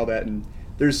music and all that, and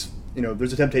there's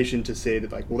a temptation to say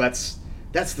that like, well,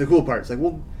 that's the cool part. It's like,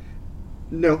 well,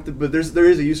 no, but there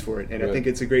is a use for it, and Right. I think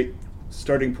it's a great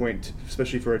starting point,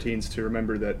 especially for our teens, to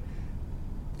remember that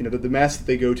that the mass that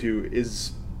they go to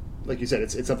is, like you said,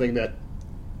 it's something that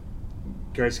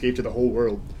Christ gave to the whole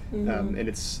world, and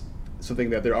it's something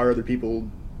that there are other people,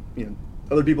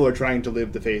 other people are trying to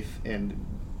live the faith and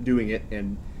doing it,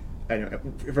 and I know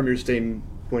from your same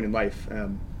point in life. I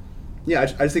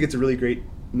just think it's a really great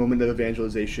moment of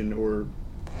evangelization, or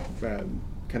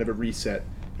kind of a reset,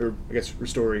 or I guess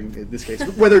restoring in this case,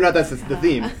 whether or not that's the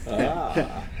theme.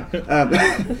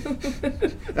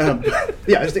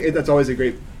 I just think that's always a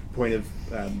great point of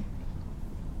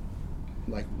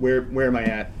like where am I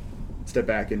at? Step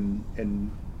back and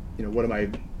what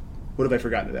have I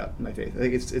forgotten about my faith? I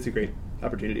think it's a great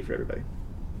opportunity for everybody.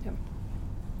 Yep.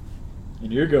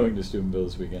 And you're going to Steubenville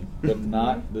this weekend, but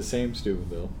not the same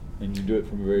Steubenville. and you do it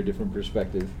from a very different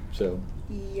perspective. So,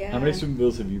 Yeah. how many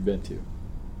Steubenvilles have you been to?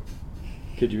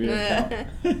 Could you even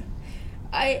count?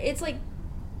 It's like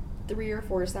 3 or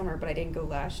 4 summer, but I didn't go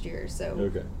last year, so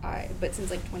Okay. but since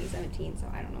like 2017, so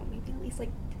I don't know, maybe at least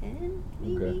like 10,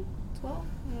 maybe Okay. 12.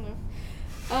 I don't know.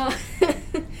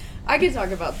 I could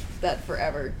talk about that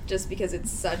forever, just because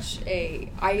it's such I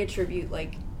attribute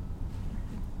like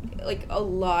a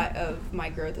lot of my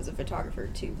growth as a photographer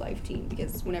to Life Team,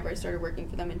 because whenever I started working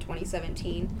for them in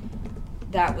 2017,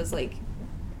 that was like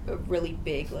a really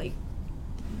big like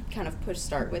kind of push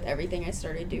start with everything I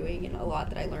started doing, and a lot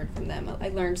that I learned from them. I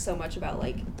learned so much about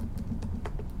like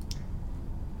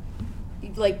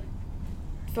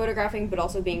photographing, but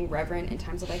also being reverent in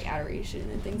times of like adoration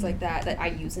and things like that I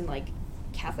use in like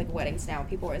Catholic weddings now.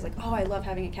 People are always like, oh, I love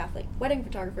having a Catholic wedding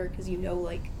photographer because you know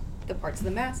like the parts of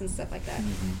the mass and stuff like that.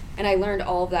 Mhm. And I learned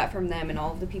all of that from them and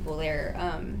all of the people there.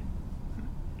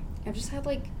 I've just had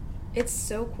like, it's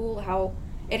so cool how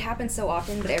it happens so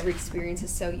often, but every experience is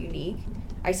so unique.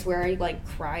 I swear I like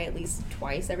cry at least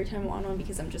twice every time I'm on one,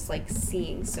 because I'm just like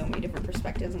seeing so many different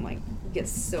perspectives and like get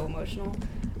so emotional.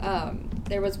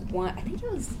 There was one,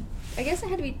 I guess it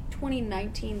had to be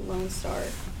 2019 Lone Star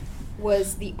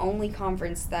was the only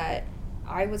conference that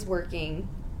I was working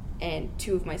and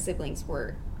 2 of my siblings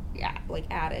were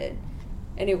at it.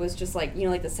 And it was just like,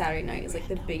 like the Saturday night is like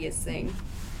the biggest thing.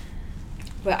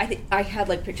 But I think I had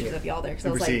like pictures of y'all there, because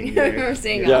I was like, I remember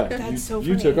seeing y'all. That's so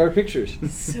you funny. took our pictures.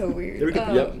 So weird. There we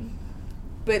go. Yep.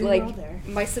 But We were like all there.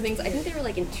 my siblings, I think they were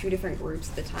like in 2 different groups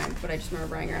at the time, but I just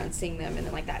remember running around seeing them, and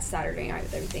then like that Saturday night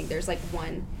with everything. There's like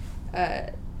one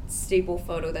staple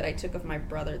photo that I took of my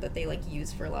brother that they like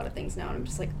use for a lot of things now, and I'm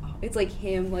just like, oh, it's like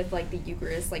him with like the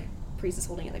Eucharist, like priest is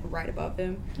holding it like right above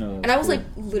him. Oh, And I was cool. like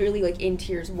literally like in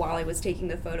tears while I was taking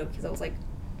the photo, because I was like,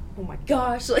 oh my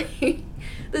gosh, like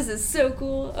this is so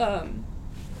cool.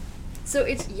 So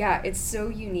it's so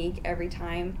unique every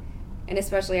time, and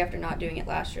especially after not doing it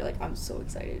last year, like I'm so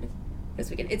excited this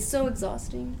weekend. It's so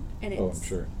exhausting, and it's I'm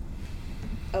sure.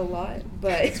 a lot,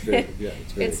 but It's very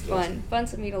it's exhausting. fun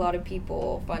to meet a lot of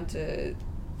people, fun to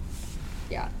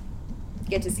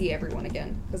get to see everyone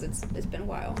again, because it's been a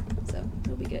while, so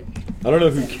it'll be good. I don't know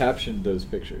who captioned those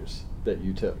pictures that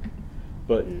you took,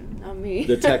 but Not me.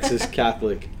 the Texas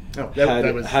Catholic Oh,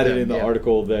 that was had it them, in the yeah.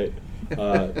 article that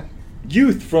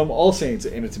youth from All Saints,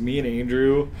 and it's me and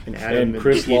Andrew And Adam and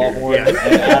Chris Peter, Lawhorn yeah. and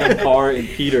Adam Carr and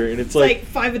Peter, and it's like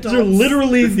 5 adults. They're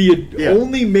literally the Yeah.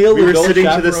 only male We were adult sitting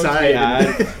to the chaperones we side.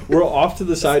 had. We're off to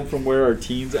the side from where our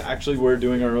teens actually were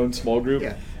doing our own small group,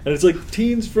 Yeah. and it's like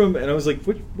teens from, and I was like,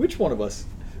 which one of us?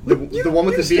 The You- one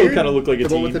with you the still beard? kind of look like a the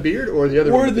teen. one with the beard, or the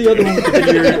other Or one with the other one with the beard,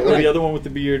 or the Right. other one with the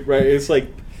beard, right? It's like,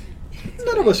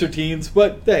 none of us are teens,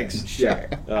 but thanks. Sure.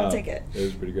 Yeah. I'll take it. It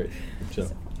was pretty great. So,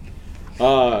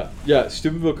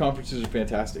 Steubenville conferences are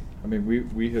fantastic. I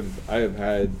mean, I have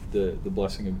had the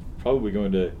blessing of probably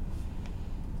going to,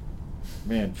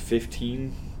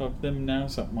 15 of them now,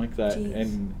 something like that.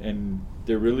 Jeez. And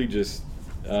they're really just,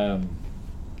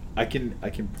 I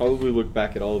can probably look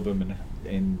back at all of them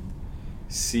and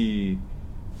see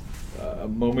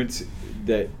moments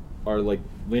that are like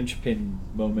linchpin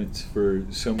moments for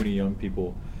so many young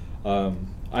people.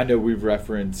 I know we've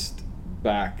referenced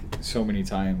back so many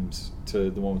times to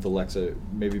the one with Alexa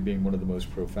maybe being one of the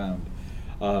most profound,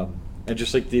 and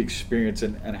just like the experience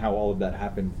and how all of that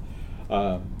happened.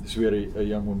 So we had a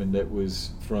young woman that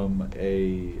was from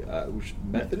a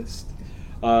Methodist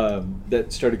that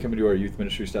started coming to our youth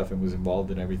ministry stuff and was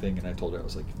involved in everything, and I told her, I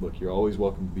was like, look, you're always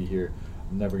welcome to be here.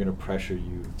 I'm never going to pressure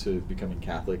you to becoming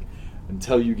Catholic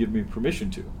until you give me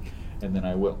permission to, and then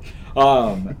I will.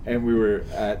 And we were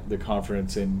at the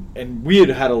conference, and we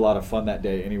had a lot of fun that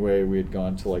day anyway. We had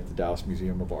gone to like the Dallas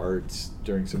Museum of Arts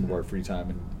during some of our free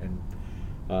time, and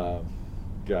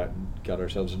got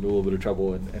ourselves into a little bit of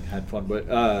trouble and had fun.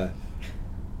 But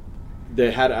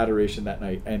they had adoration that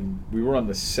night, and we were on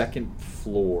the 2nd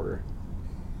floor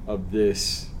of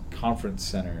this conference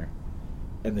center,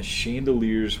 and the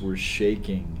chandeliers were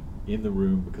shaking in the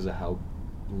room because of how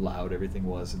loud everything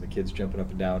was, and the kids jumping up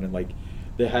and down, and like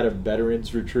they had a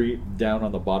veterans retreat down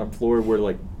on the bottom floor where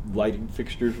like lighting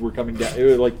fixtures were coming down. It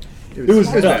was like it was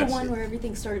That was nuts. the one where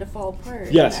everything started to fall apart.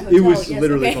 in Yes, that it hotel. was Yes,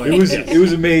 literally okay. falling it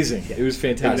was amazing. It was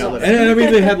fantastic, Yeah, and I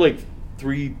mean they had like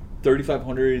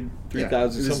 3,500, 3,000 Yeah,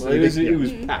 it was something. It was really big, it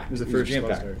was yeah. packed. It was the It first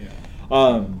jam-packed. semester,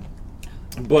 yeah.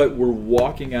 But we're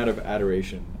walking out of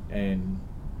adoration, and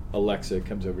Alexa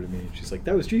comes over to me, and she's like,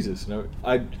 "That was Jesus." And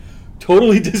I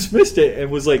totally dismissed it and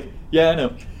was like, "Yeah, I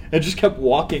know," and just kept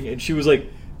walking. And she was like,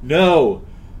 "No,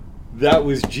 that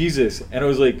was Jesus." And I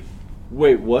was like,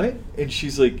 wait, what? And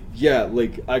she's like, yeah,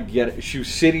 like, I get it. She was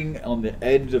sitting on the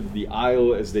edge of the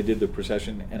aisle as they did the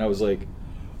procession, and I was like,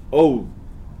 oh,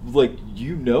 like,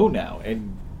 you know now.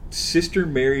 And Sister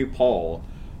Mary Paul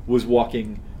was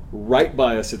walking right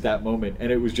by us at that moment,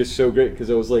 and it was just so great because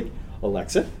I was like,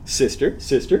 Alexa, sister,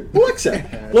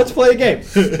 Alexa, let's play a game.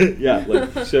 Yeah,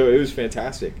 like, so it was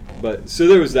fantastic. But so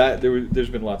there was that. There's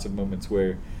been lots of moments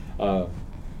where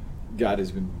God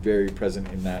has been very present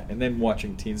in that, and then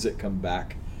watching teens that come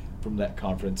back from that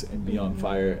conference and be on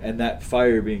fire, and that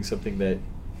fire being something that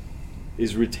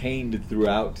is retained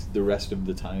throughout the rest of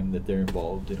the time that they're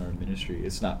involved in our ministry.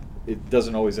 It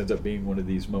doesn't always end up being one of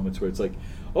these moments where it's like,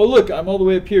 oh look, I'm all the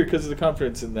way up here because of the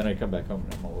conference, and then I come back home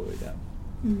and I'm all the way down.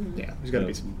 Mm-hmm. Yeah, there's got to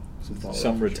be some follow-up.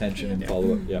 Some retention and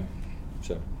follow-up. Yeah.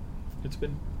 So it's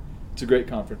a great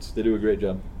conference. They do a great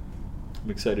job. I'm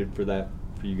excited for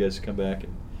you guys to come back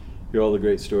and hear all the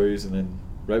great stories. And then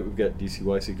we've got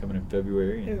DCYC coming in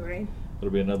February, and Right. it'll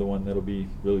be another one that'll be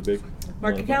really big.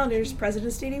 Mark your calendars.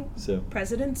 President's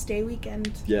Day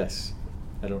weekend. Yes,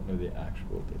 I don't know the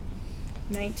actual date.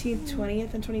 19th,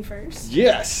 20th, and 21st.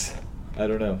 Yes, I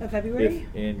don't know. Of February?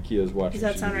 If Ann Keogh's watching, Does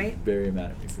that she's sound gonna be right? very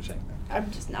mad at me for saying that. I'm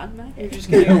just nodding my head. You're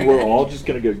just gonna. We're all just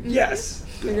gonna go yes.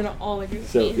 We're gonna all agree.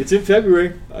 So it's in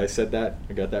February. I said that.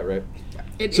 I got that right.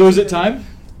 It So is it February. time?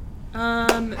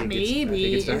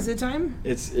 Maybe. it's time. Is it time?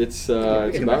 It's we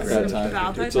can about make that it time.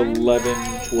 about that It's time?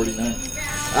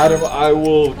 11:49. Adam, I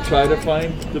will try to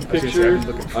find the picture.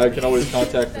 I can always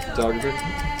contact the photographer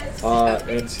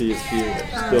and see if he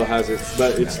still has it.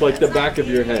 But it's like the back of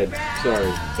your head.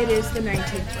 Sorry. It is the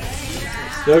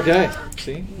 19th. Okay.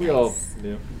 See, we all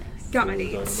knew. Got my what we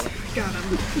were dates. talking Got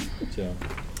them. about. So,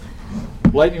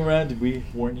 lightning round. Did we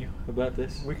warn you about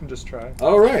this? We can just try.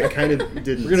 All right. I kind of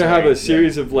didn't. We're gonna have a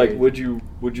series yeah. of like, would you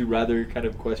rather kind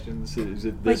of questions. Is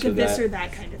it this Like or a that? this or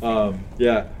that kind of thing.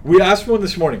 Yeah, we asked one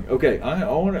this morning. Okay, I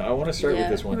want to start with Yeah.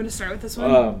 this You one. want to start with this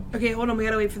one? Okay, hold on. We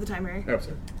gotta wait for the timer. Oh,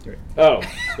 sorry. You're right. Oh,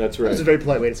 that's right. That's a very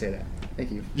polite way to say that.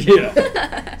 Thank you.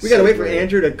 Yeah. We gotta wait for Right.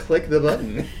 Andrew to click the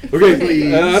button. Okay,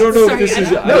 Please. I don't know Sorry, if this I is.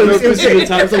 don't- I don't know if it was this is a great.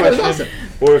 time It was question, awesome.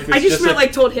 or if it's I just meant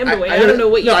like told him to wait. I don't know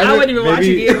what you. no, I wasn't even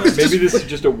watching maybe, you. maybe this is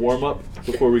just a warm up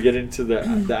before we get into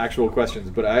the actual questions.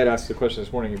 But I had asked the question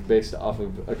this morning based off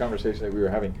of a conversation that we were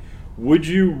having. Would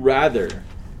you rather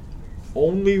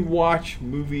only watch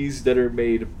movies that are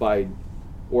made by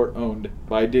or owned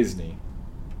by Disney,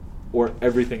 or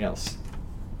everything else?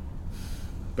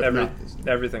 But not Disney.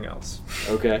 Everything else.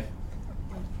 Okay.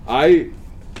 I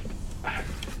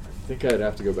think I'd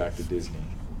have to go back to Disney.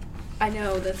 I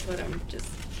know, that's what I'm just.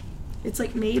 It's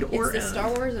like made It's or the owned.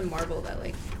 Star Wars and Marvel that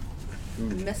like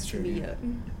messed true, me yeah. up.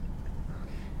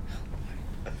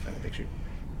 Find a picture.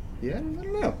 Yeah, I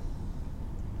don't know.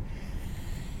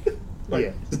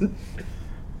 Like-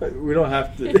 Yeah. We don't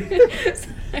have to.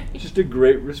 Sorry. Just a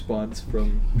great response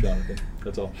from Jonathan.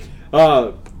 That's all.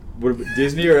 What about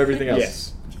Disney or everything else?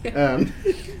 Yes.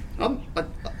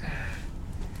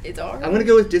 It's alright. I'm gonna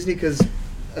go with Disney because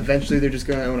eventually they're just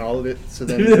gonna own all of it. So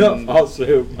then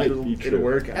Also, it might be true. it'll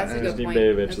work. That's a I good don't Disney point. may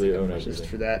That's a eventually good own point. know. everything. Just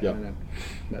for that. Yeah. I don't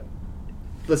know.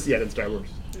 But then Star Wars.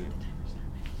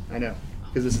 I know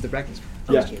because this is the practice.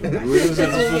 Yeah. This was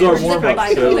our warm By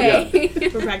up. the So, yeah. way.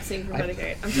 We're practicing for Father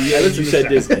Garrett. I'm sorry. Yeah, you said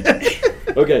Disney.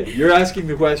 Okay, you're asking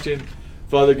the question.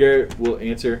 Father Garrett will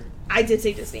answer I did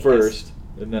say Disney. first,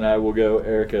 and then I will go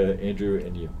Erica, Andrew,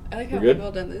 and you. I like We're how good? we've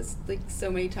all done this like so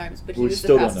many times, but he We was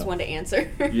still the don't fastest know. one to answer.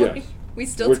 Yes. We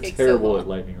still We're take terrible so long. at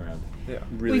lightning round. Yeah.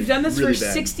 Really, We've done this really for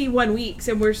bad. 61 weeks,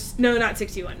 and we're no, not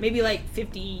 61, maybe like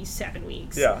 57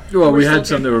 weeks. Yeah. Well, We're we still had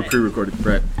some that were doing it. pre-recorded.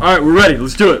 Right. All right, we're ready.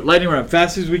 Let's do it. Lightning round,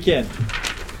 fast as we can.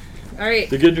 All right.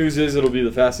 The good news is it'll be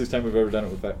the fastest time we've ever done it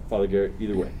with Father Garrett.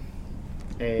 Either way.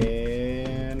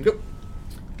 And go.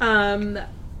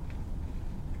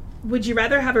 Would you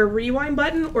rather have a rewind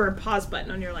button or a pause button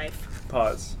on your life?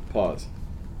 Pause. Pause.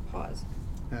 Pause.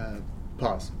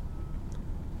 Pause.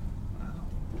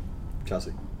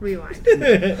 Chelsea. Rewind.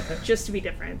 Just to be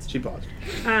different. She paused.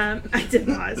 I did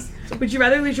pause. Would you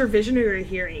rather lose your vision or your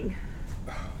hearing?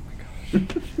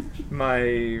 My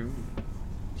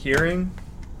hearing.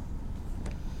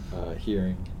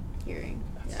 Hearing. Hearing.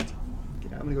 Yeah.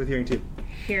 I'm gonna go with hearing too.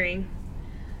 Hearing.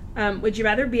 Would you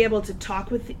rather be able to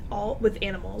talk with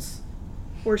animals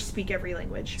or speak every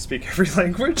language? Speak every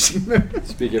language.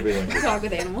 Speak every language. Talk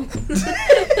with animals.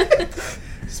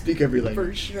 Speak every For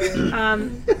language. sure.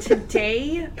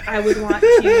 Today, I would want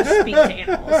to speak to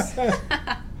animals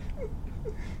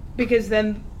because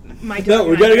then my No,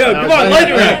 we gotta go. No, Come on, no,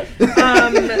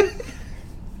 lightning no. round.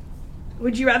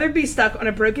 Would you rather be stuck on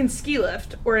a broken ski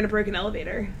lift or in a broken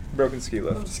elevator? Broken ski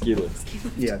lift. Ski lift.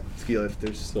 Yeah, ski lift.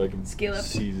 There's So I can Ski lift.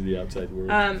 see the outside world.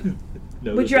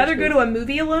 Know Would that you rather there's go to a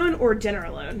movie alone or dinner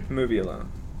alone? Movie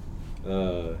alone.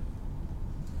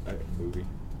 Movie.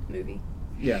 Movie.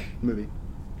 yeah, movie.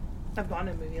 I've gone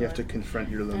to a movie You alone. have to confront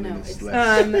your I know. loneliness It's,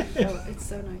 less. oh, it's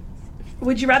so nice.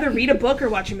 Would you rather read a book or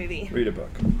watch a movie? Read a book.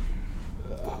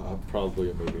 Probably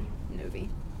a movie. Movie.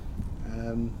 I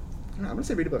don't know, I'm gonna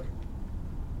say read a book.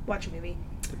 Watch a movie.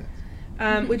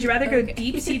 Depends. Would you rather go Okay.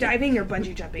 deep sea diving or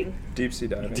bungee jumping? Deep sea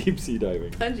diving. Deep sea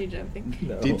diving. Bungee jumping.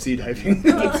 No. Deep sea diving.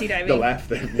 Deep sea diving. The laugh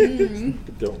there.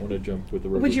 Mm. Don't want to jump with the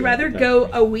rubber Would you band rather attack go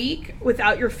me. a week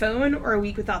without your phone or a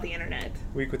week without the internet?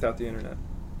 Week without the internet.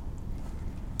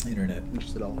 Internet?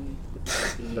 Just at all.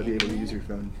 Not be able to use your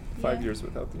phone. 5 years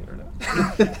without the internet.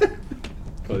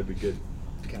 Probably be good.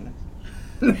 Kind of.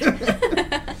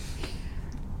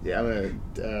 Yeah, I'm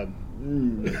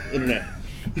internet.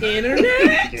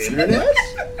 Internet? Internet?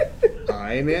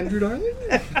 I'm Andrew Darling.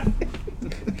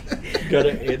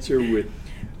 Gotta answer with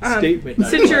statement.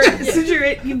 not Since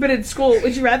question. you've been in school,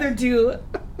 would you rather do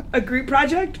a group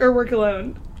project or work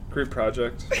alone? Group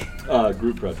project.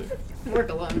 Group project.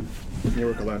 Work alone. You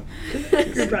work alone.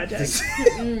 Group project.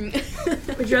 Mm.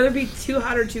 Would you rather be too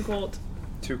hot or too cold?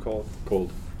 Too cold.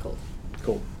 Cold. Cold.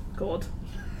 Cold. Cold.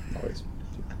 Always.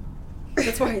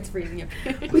 That's why it's freezing up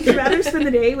here. Would you rather spend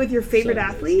the day with your favorite Sorry.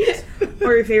 athlete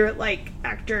or your favorite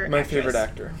actor? My actress? favorite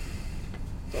actor.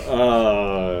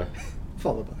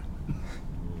 Followed by.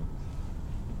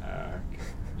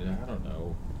 Yeah, I don't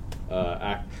know.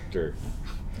 Actor.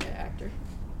 Yeah, actor.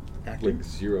 Actor. Like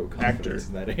zero confidence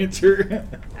in that answer.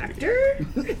 Actor?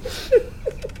 Is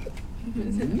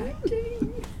it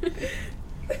acting?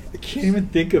 I can't even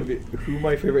think of who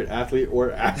my favorite athlete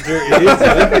or actor is.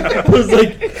 I was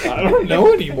like, I don't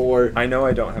know anymore. I know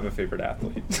I don't have a favorite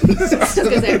athlete. Just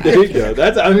 'cause they're There you go.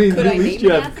 That's. I mean, Could at I least name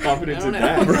you an have athlete? confidence I in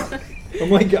don't know. that. I'm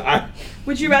like,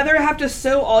 Would you rather have to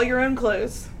sew all your own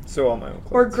clothes So all my own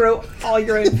clothes. or grow all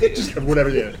your own food? Just whatever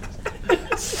they are.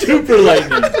 super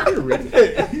lightning.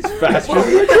 He's faster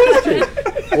than my question.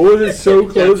 What was it? So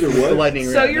close or The what? lightning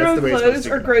Sew round. your That's own the way it's clothes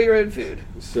supposed or to grow your own food?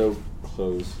 So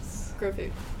close. Grow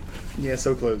food. Yeah,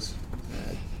 so close.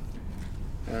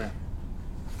 I don't know.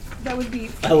 That would be.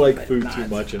 I like but food not. too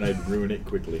much, and I'd ruin it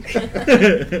quickly.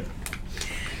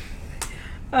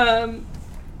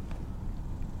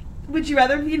 Would you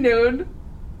rather be known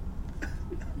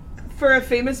for a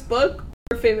famous book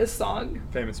or a famous song?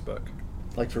 Famous book.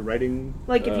 Like for writing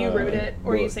Like if you wrote it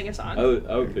or you book. sang a song? I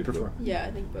would pick Perform. book. Yeah,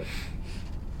 I think book.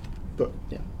 book.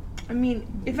 Yeah. I mean,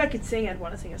 if I could sing, I'd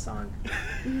want to sing a song.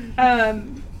 I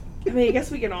mean, I guess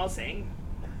we can all sing.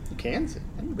 You can sing.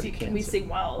 Anybody Can we sing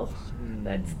well?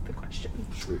 That's the question.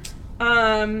 True.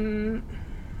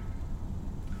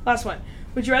 Last one.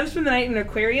 Would you rather spend the night in an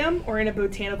aquarium or in a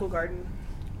botanical garden?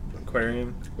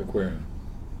 Aquarium. Aquarium.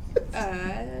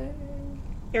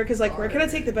 Erica's like, where can I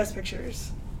take the best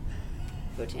pictures?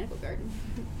 Botanical garden.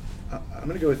 I'm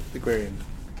gonna go with aquarium.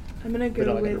 I'm gonna But go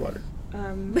not like with underwater.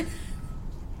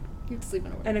 You have to sleep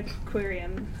in a an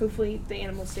aquarium. Hopefully, the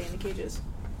animals stay in the cages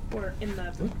or in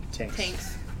the Tanks.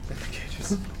 tanks.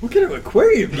 What kind of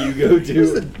aquarium do you go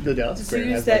Who's the, to? the Dallas Aquarium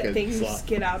Zoos has that like a things slot.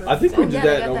 get out of. I think we Oh, did yeah,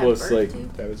 that they got that almost bird, like. too.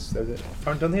 That was it.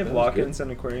 Don't they have That was lock-ins good.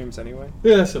 in aquariums anyway?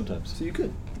 Yeah, sometimes. So you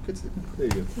could sleep. There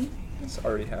you go. This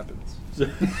already happens. There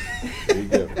you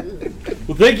go.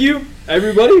 Well, thank you,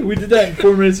 everybody. We did that in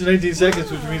 4 minutes and 19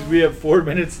 seconds, which means we have 4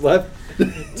 minutes left to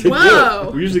do Whoa.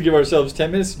 it. We usually give ourselves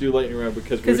 10 minutes to do lightning round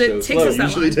because we're 'Cause it so takes slow. us that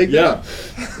Usually long. take Yeah,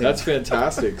 that. that's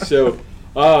fantastic. So,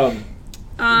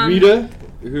 Rita,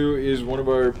 who is one of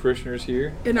our parishioners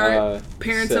here, and our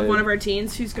parents of said- one of our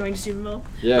teens who's going to Steubenville.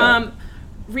 Yeah.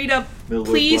 Rita, May the Lord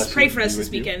please bless pray you for and us be this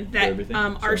with you weekend for that everything.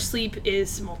 our Sorry. sleep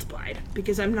is multiplied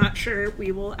because I'm not sure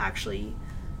we will actually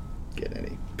Get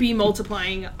any. be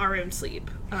multiplying our own sleep.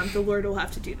 The Lord will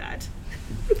have to do that.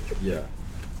 Yeah.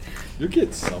 You'll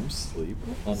get some sleep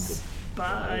on the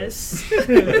Bus.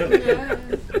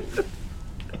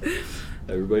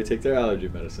 Everybody take their allergy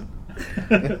medicine.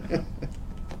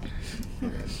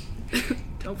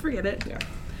 Don't forget it. Yeah.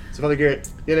 So Father Garrett,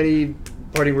 you have any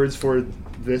parting words for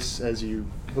this as you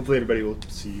hopefully everybody will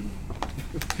see you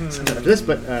after this,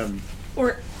 but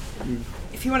Or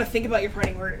if you want to think about your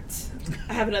parting words,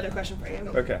 I have another question for you.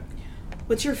 Okay.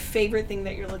 What's your favorite thing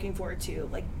that you're looking forward to,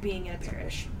 like being in a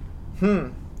parish?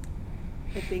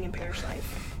 Like being in parish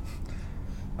life?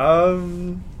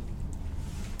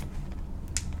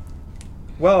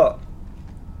 Well,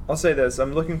 I'll say this.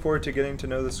 I'm looking forward to getting to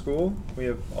know the school. We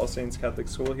have All Saints Catholic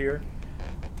School here.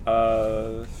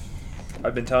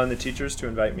 I've been telling the teachers to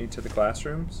invite me to the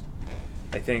classrooms.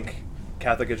 I think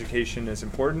Catholic education is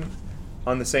important.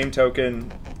 On the same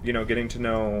token, getting to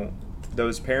know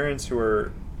those parents who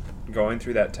are going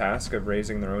through that task of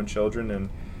raising their own children and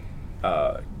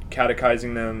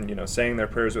catechizing them, saying their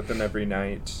prayers with them every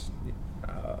night,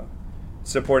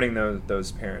 supporting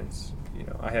those parents.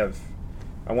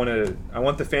 I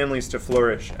want the families to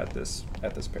flourish at this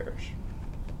parish.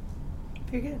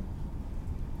 Very good.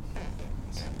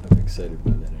 I'm excited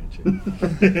by that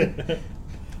answer.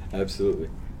 Absolutely.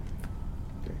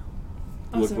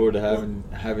 Awesome. Look forward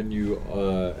to having you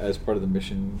as part of the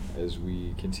mission as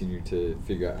we continue to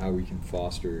figure out how we can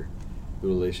foster the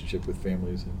relationship with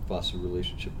families and foster the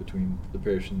relationship between the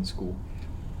parish and the school.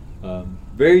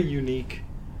 Very unique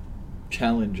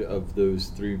challenge of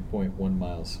those 3.1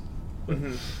 miles.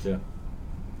 Mm-hmm. Yeah.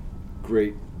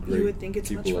 Great You would think it's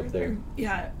people much up further. there.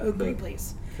 Yeah, a great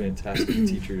place. Fantastic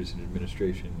teachers and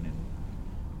administration, and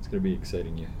it's going to be an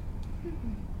exciting year.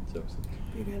 So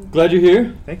Very good. glad you're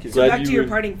here. Thank you. So Glad back you to your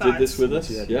parting did this thoughts. with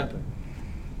us. Yeah.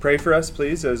 Pray for us,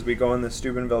 please, as we go on the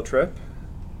Steubenville trip.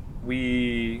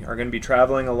 We are going to be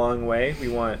traveling a long way. We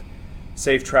want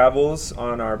safe travels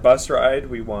on our bus ride.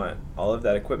 We want all of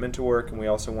that equipment to work, and we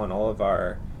also want all of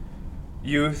our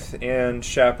youth and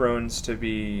chaperones to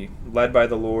be led by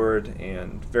the Lord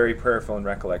and very prayerful and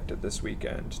recollected this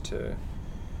weekend to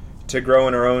grow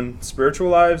in our own spiritual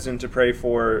lives and to pray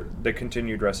for the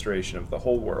continued restoration of the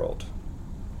whole world.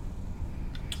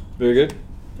 Very good.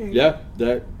 Very Yeah,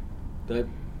 that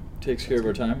takes care of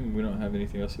our time. We don't have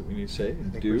anything else that we need to say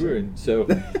and think we're do. set. And so,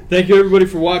 thank you everybody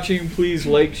for watching. Please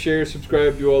like, share,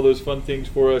 subscribe, do all those fun things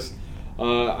for us.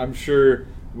 I'm sure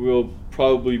we'll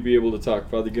probably be able to talk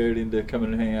Father Garrett into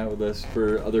coming and hang out with us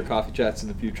for other coffee chats in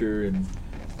the future and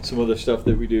some other stuff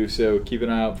that we do. So keep an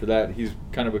eye out for that. He's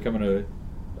kind of becoming a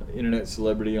internet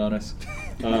celebrity on us.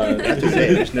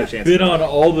 There's no chance. Been on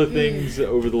all the things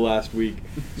over the last week.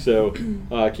 So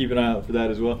keep an eye out for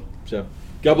that as well. So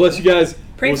God bless you guys.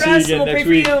 Pray we'll for see us, you again we'll next pray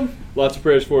week. for you. Lots of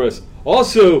prayers for us.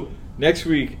 Also, next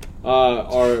week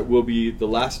will be the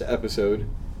last episode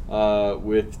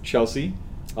with Chelsea,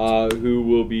 who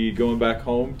will be going back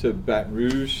home to Baton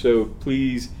Rouge. So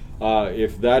please,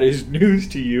 if that is news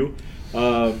to you,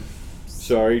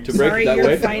 sorry to break Sorry it that you're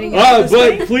way. finding out this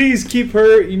But way. please keep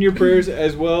her in your prayers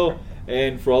as well.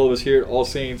 And for all of us here at All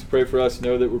Saints, pray for us.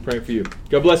 Know that we're praying for you.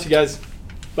 God bless you guys.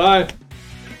 Bye.